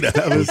was Gina.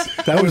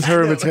 That was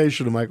her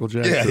imitation of Michael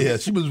Jackson. Yeah.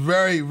 She was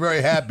very,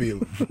 very happy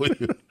with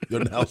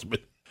your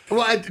announcement.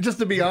 Well, just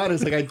to be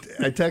honest, like I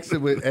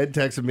texted Ed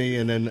texted me,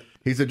 and then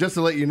he said, just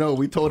to let you know,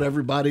 we told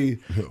everybody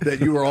that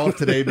you were off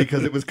today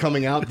because it was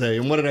coming out day.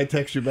 And what did I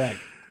text you back?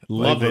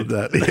 Love it.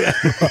 That.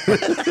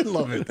 Yeah.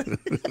 Love it.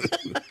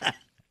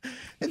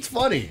 It's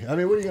funny. I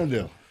mean, what are you going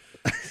to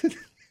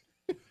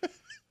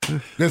do?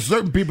 There's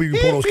certain people you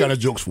can pull those kind of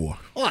jokes for.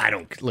 Well, I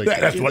don't. Like,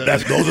 those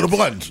are the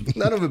ones.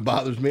 None of it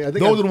bothers me. I think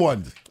those are the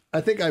ones. I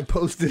think I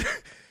posted.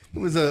 It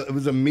was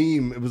a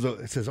meme.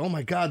 It says, "Oh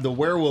my God, the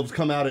werewolves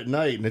come out at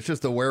night," and it's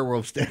just a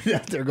werewolf standing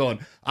out there going,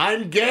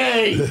 "I'm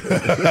gay."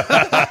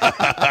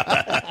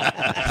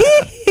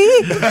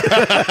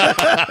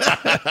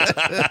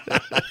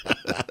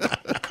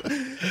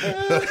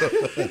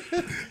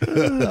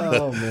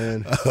 Oh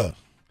man!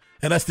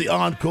 And that's the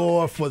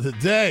encore for the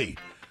day.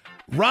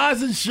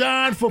 Rise and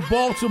shine for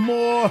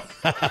Baltimore.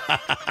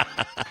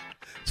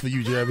 It's for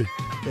you, Jeremy.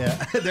 Yeah,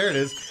 there it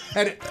is.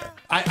 And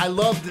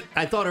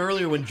I thought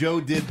earlier when Joe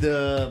did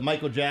the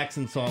Michael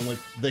Jackson song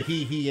with the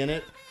he in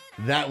it,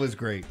 that was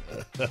great.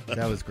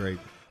 That was great.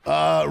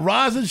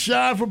 Rise and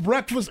shine for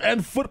breakfast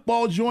and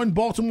football. Join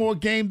Baltimore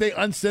Game Day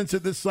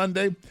Uncensored this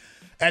Sunday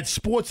at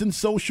Sports and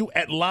Social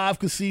at Live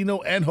Casino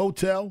and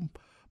Hotel.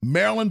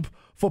 Maryland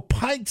for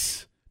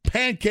pints,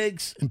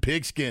 pancakes, and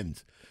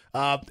pigskins.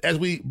 As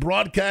we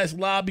broadcast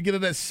live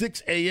beginning at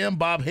 6 a.m.,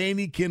 Bob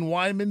Haney, Ken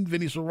Wyman,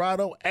 Vinny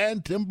Serrato,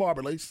 and Tim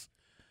Barberlace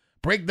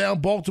break down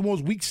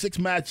Baltimore's Week 6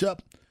 matchup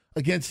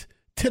against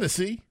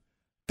Tennessee.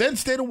 Then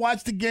stay to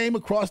watch the game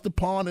across the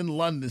pond in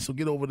London. So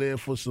get over there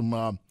for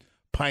some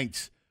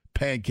pints,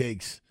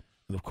 pancakes,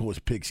 and, of course,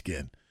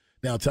 pigskin.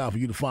 Now time for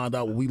you to find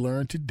out what we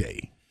learned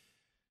today.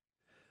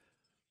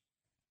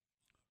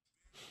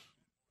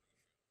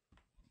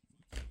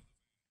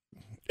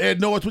 Ed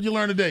Norris, what you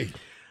learned today?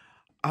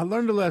 I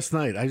learned it last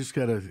night. I just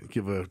got to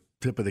give a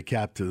tip of the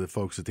cap to the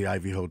folks at the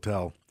Ivy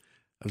Hotel.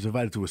 I was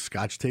invited to a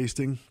scotch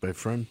tasting by a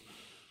friend.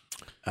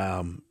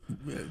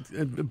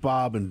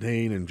 Bob and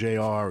Dane and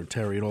JR and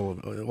Terry and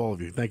all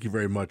of you. Thank you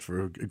very much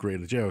for a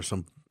great JR,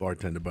 some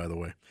bartender, by the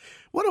way.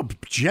 What a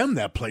gem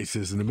that place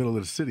is in the middle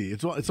of the city.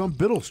 It's on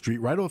Biddle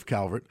Street, right off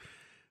Calvert.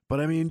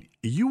 But, I mean,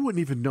 you wouldn't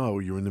even know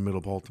you're in the middle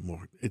of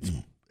Baltimore.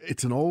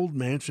 It's an old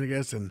mansion, I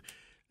guess, and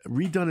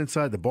redone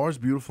inside. The bar's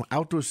beautiful,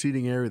 outdoor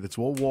seating area that's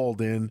all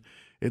walled in.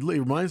 It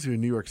reminds me of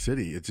New York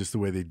City. It's just the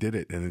way they did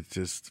it, and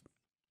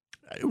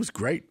it was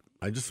great.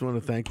 I just want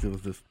to thank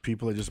the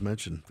people I just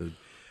mentioned,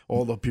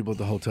 all the people at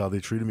the hotel. They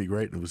treated me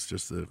great, and it was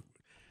just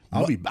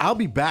I'll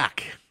be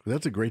back.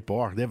 That's a great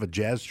bar. They have a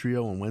jazz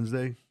trio on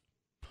Wednesday.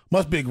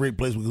 Must be a great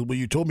place because when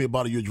you told me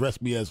about it, you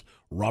addressed me as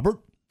Robert.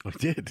 I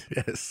did,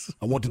 yes.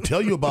 I want to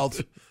tell you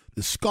about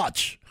the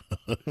scotch.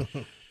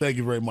 Thank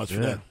you very much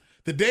for that.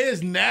 Today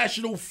is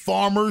National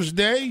Farmers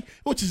Day,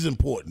 which is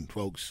important,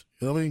 folks.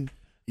 You know what I mean?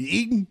 You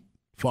eating,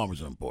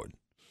 farmers are important.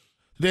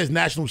 Today is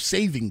National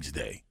Savings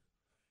Day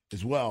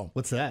as well.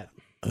 What's that?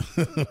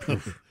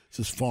 It's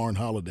this foreign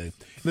holiday.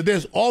 Now,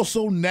 there's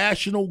also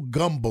National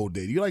Gumbo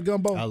Day. Do you like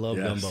gumbo? I love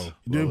gumbo.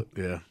 You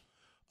do?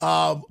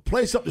 Yeah.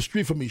 Place up the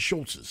street from me,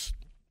 Schultz's.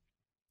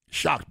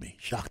 Shocked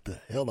the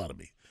hell out of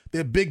me.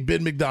 They're big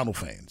Ben McDonald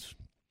fans.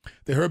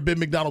 They heard Ben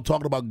McDonald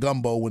talking about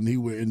gumbo when they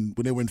were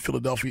in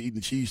Philadelphia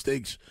eating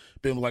cheesesteaks.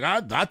 Ben was like,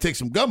 I'd take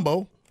some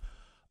gumbo.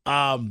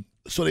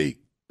 So I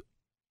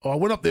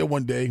went up there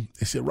one day.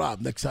 They said, Rob,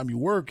 next time you're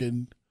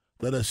working,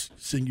 let us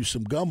send you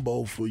some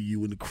gumbo for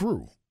you and the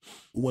crew.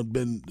 We want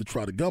Ben to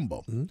try the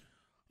gumbo. Mm-hmm.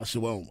 I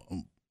said, well,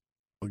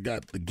 I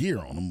got the gear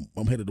on.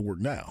 I'm headed to work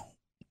now.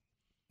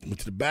 Went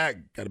to the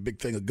back, got a big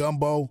thing of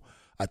gumbo.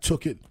 I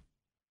took it.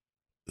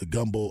 The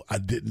gumbo, I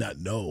did not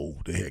know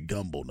they had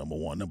gumbo, number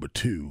one. Number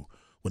two,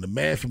 when a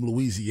man from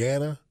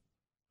Louisiana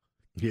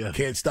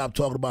can't stop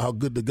talking about how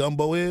good the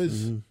gumbo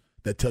is,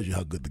 that tells you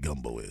how good the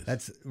gumbo is.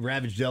 That's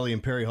Ravage Deli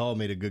in Perry Hall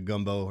made a good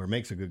gumbo, or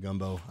makes a good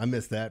gumbo. I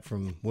missed that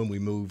from when we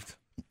moved.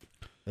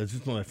 That's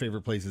just one of my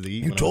favorite places to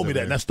eat. You told me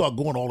that, and I start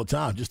going all the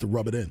time just to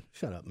rub it in.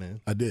 Shut up,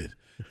 man. I did.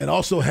 And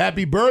also,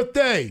 happy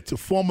birthday to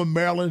former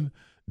Maryland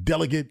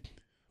delegate,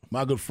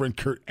 my good friend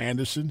Kurt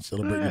Anderson,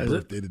 celebrating his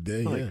birthday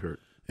today. I like Kurt.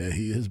 Yeah,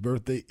 his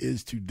birthday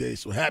is today.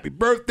 So happy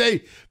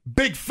birthday,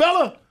 big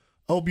fella.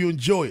 I hope you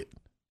enjoy it.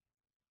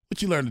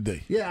 What you learned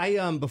today? Yeah,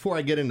 I before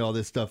I get into all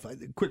this stuff,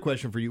 quick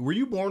question for you. Were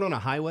you born on a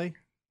highway?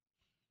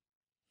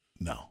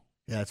 No.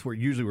 Yeah, that's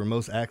usually where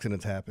most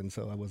accidents happen,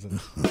 so I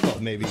wasn't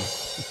maybe.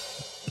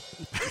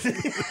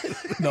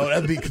 No,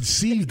 that'd be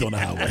conceived on a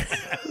highway.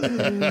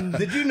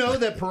 Did you know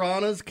that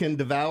piranhas can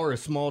devour a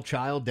small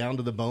child down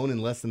to the bone in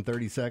less than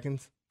 30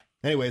 seconds?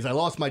 Anyways, I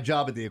lost my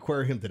job at the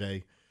aquarium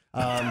today.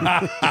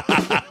 I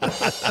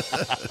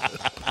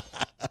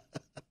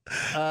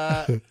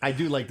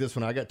do like this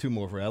one. I got two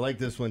more for you. I like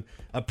this one.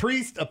 A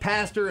priest, a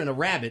pastor, and a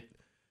rabbit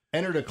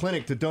entered a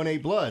clinic to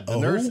donate blood.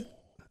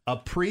 A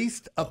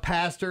priest, a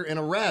pastor, and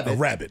a rabbit. A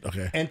rabbit,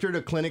 okay. Entered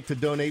a clinic to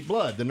donate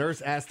blood. The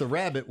nurse asked the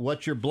rabbit,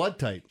 "What's your blood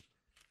type?"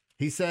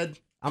 He said,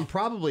 "I'm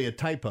probably a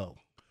typo."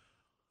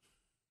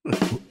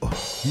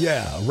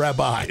 Yeah,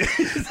 rabbi.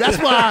 That's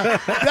why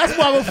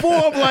before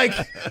I'm like,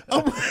 I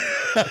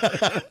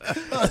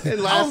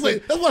was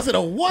like, that's why I said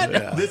a what?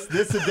 Yeah. This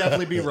would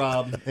definitely be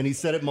Rob, and he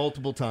said it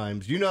multiple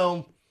times. You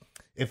know,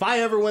 if I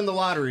ever win the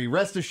lottery,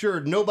 rest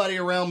assured nobody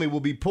around me will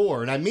be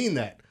poor, and I mean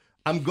that.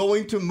 I'm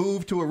going to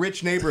move to a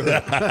rich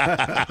neighborhood.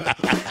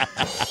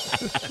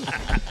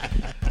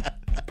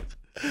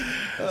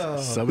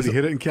 Somebody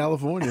hit it in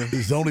California.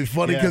 It's only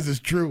funny because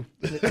it's true.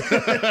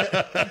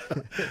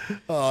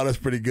 Oh, that's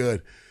pretty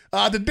good.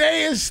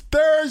 Today is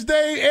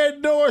Thursday.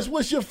 Ed Norris,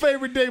 what's your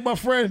favorite day, my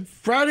friend?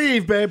 Friday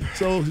Eve, babe.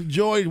 So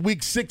enjoy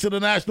Week 6 of the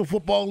National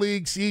Football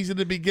League season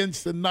that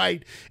begins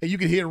tonight. And you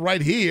can hear it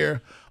right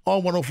here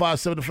on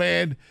 105.7 The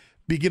Fan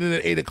beginning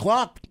at 8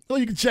 o'clock. Or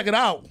you can check it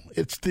out.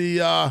 It's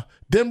the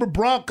Denver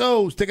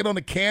Broncos taking on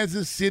the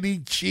Kansas City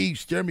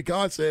Chiefs. Jeremy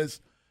Kahn says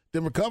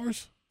Denver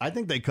covers. I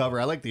think they cover.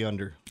 I like the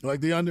under. You like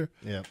the under?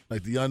 Yeah.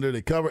 Like the under,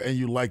 they cover, and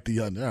you like the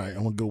under. All right,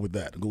 I'm going to go with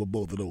that. I'll go with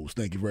both of those.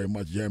 Thank you very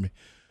much, Jeremy.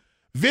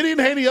 Vinny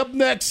and Haney up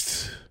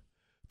next.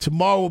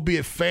 Tomorrow will be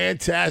a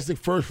fantastic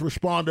First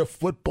Responder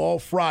Football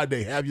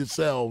Friday. Have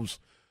yourselves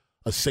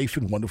a safe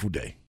and wonderful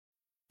day.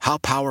 How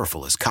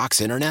powerful is Cox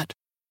Internet?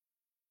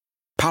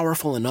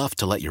 Powerful enough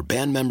to let your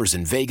band members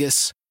in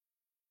Vegas,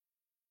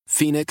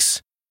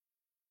 Phoenix,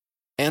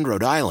 and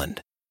Rhode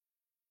Island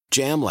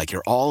jam like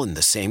you're all in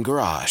the same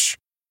garage.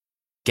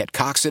 Get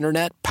Cox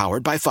Internet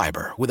powered by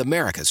fiber with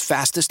America's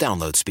fastest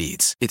download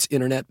speeds. It's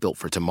internet built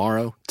for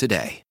tomorrow,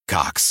 today.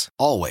 Cox,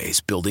 always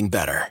building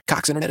better.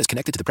 Cox Internet is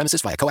connected to the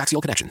premises via coaxial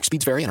connection.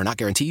 Speeds vary and are not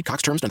guaranteed.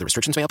 Cox terms and other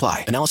restrictions may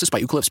apply. Analysis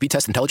by Ookla Speed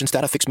Test Intelligence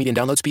Data. Fixed median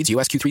download speeds.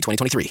 US Q3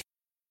 2023.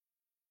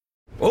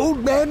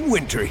 Old Man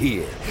Winter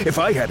here. If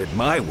I had it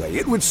my way,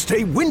 it would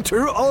stay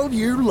winter all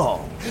year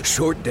long.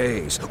 Short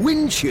days,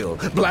 wind chill,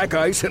 black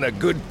ice, and a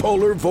good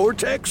polar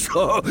vortex.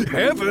 Oh,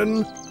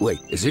 heaven. Wait,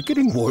 is it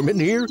getting warm in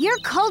here? Your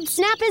cold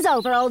snap is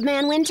over, Old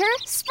Man Winter.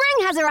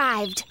 Spring has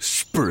arrived.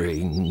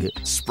 Spring.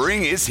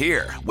 Spring is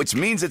here, which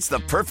means it's the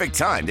perfect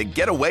time to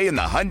get away in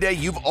the Hyundai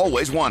you've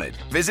always wanted.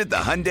 Visit the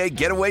Hyundai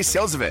Getaway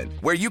Sales Event,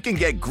 where you can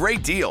get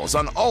great deals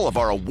on all of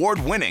our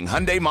award-winning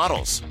Hyundai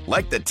models,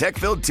 like the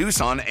tech-filled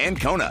Tucson and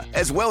Kona,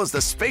 as well as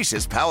the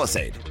spacious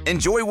Palisade.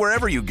 Enjoy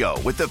wherever you go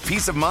with the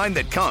peace of mind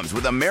that comes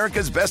with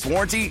America's best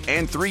warranty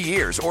and 3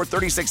 years or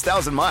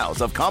 36,000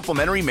 miles of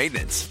complimentary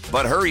maintenance.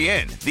 But hurry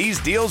in, these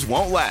deals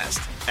won't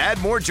last.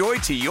 Add more joy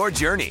to your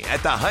journey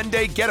at the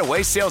Hyundai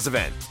Getaway Sales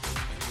Event.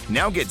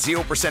 Now get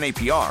 0%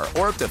 APR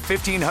or up to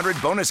 $1,500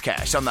 bonus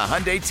cash on the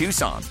Hyundai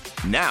Tucson.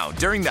 Now,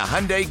 during the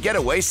Hyundai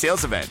Getaway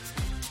Sales Event.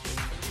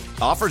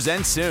 Offers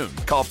end soon.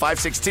 Call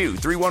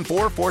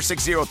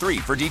 562-314-4603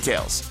 for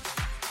details.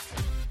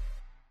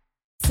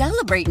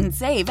 Celebrate and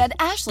save at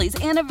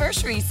Ashley's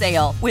Anniversary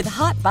Sale. With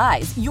Hot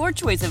Buys, your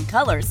choice of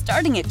colors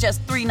starting at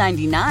just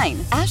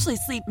 $3.99. Ashley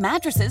Sleep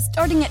mattresses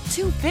starting at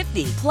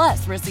 $2.50.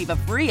 Plus, receive a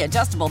free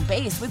adjustable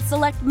base with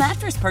select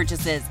mattress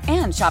purchases.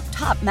 And shop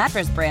top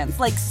mattress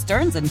brands like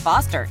Stearns &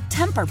 Foster,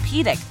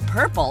 Tempur-Pedic,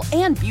 Purple,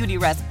 and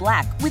Beautyrest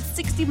Black with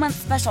 60-month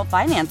special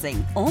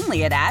financing.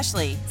 Only at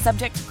Ashley.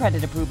 Subject to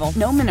credit approval.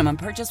 No minimum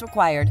purchase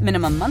required.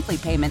 Minimum monthly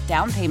payment,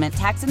 down payment,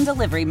 tax, and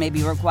delivery may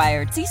be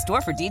required. See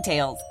store for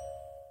details.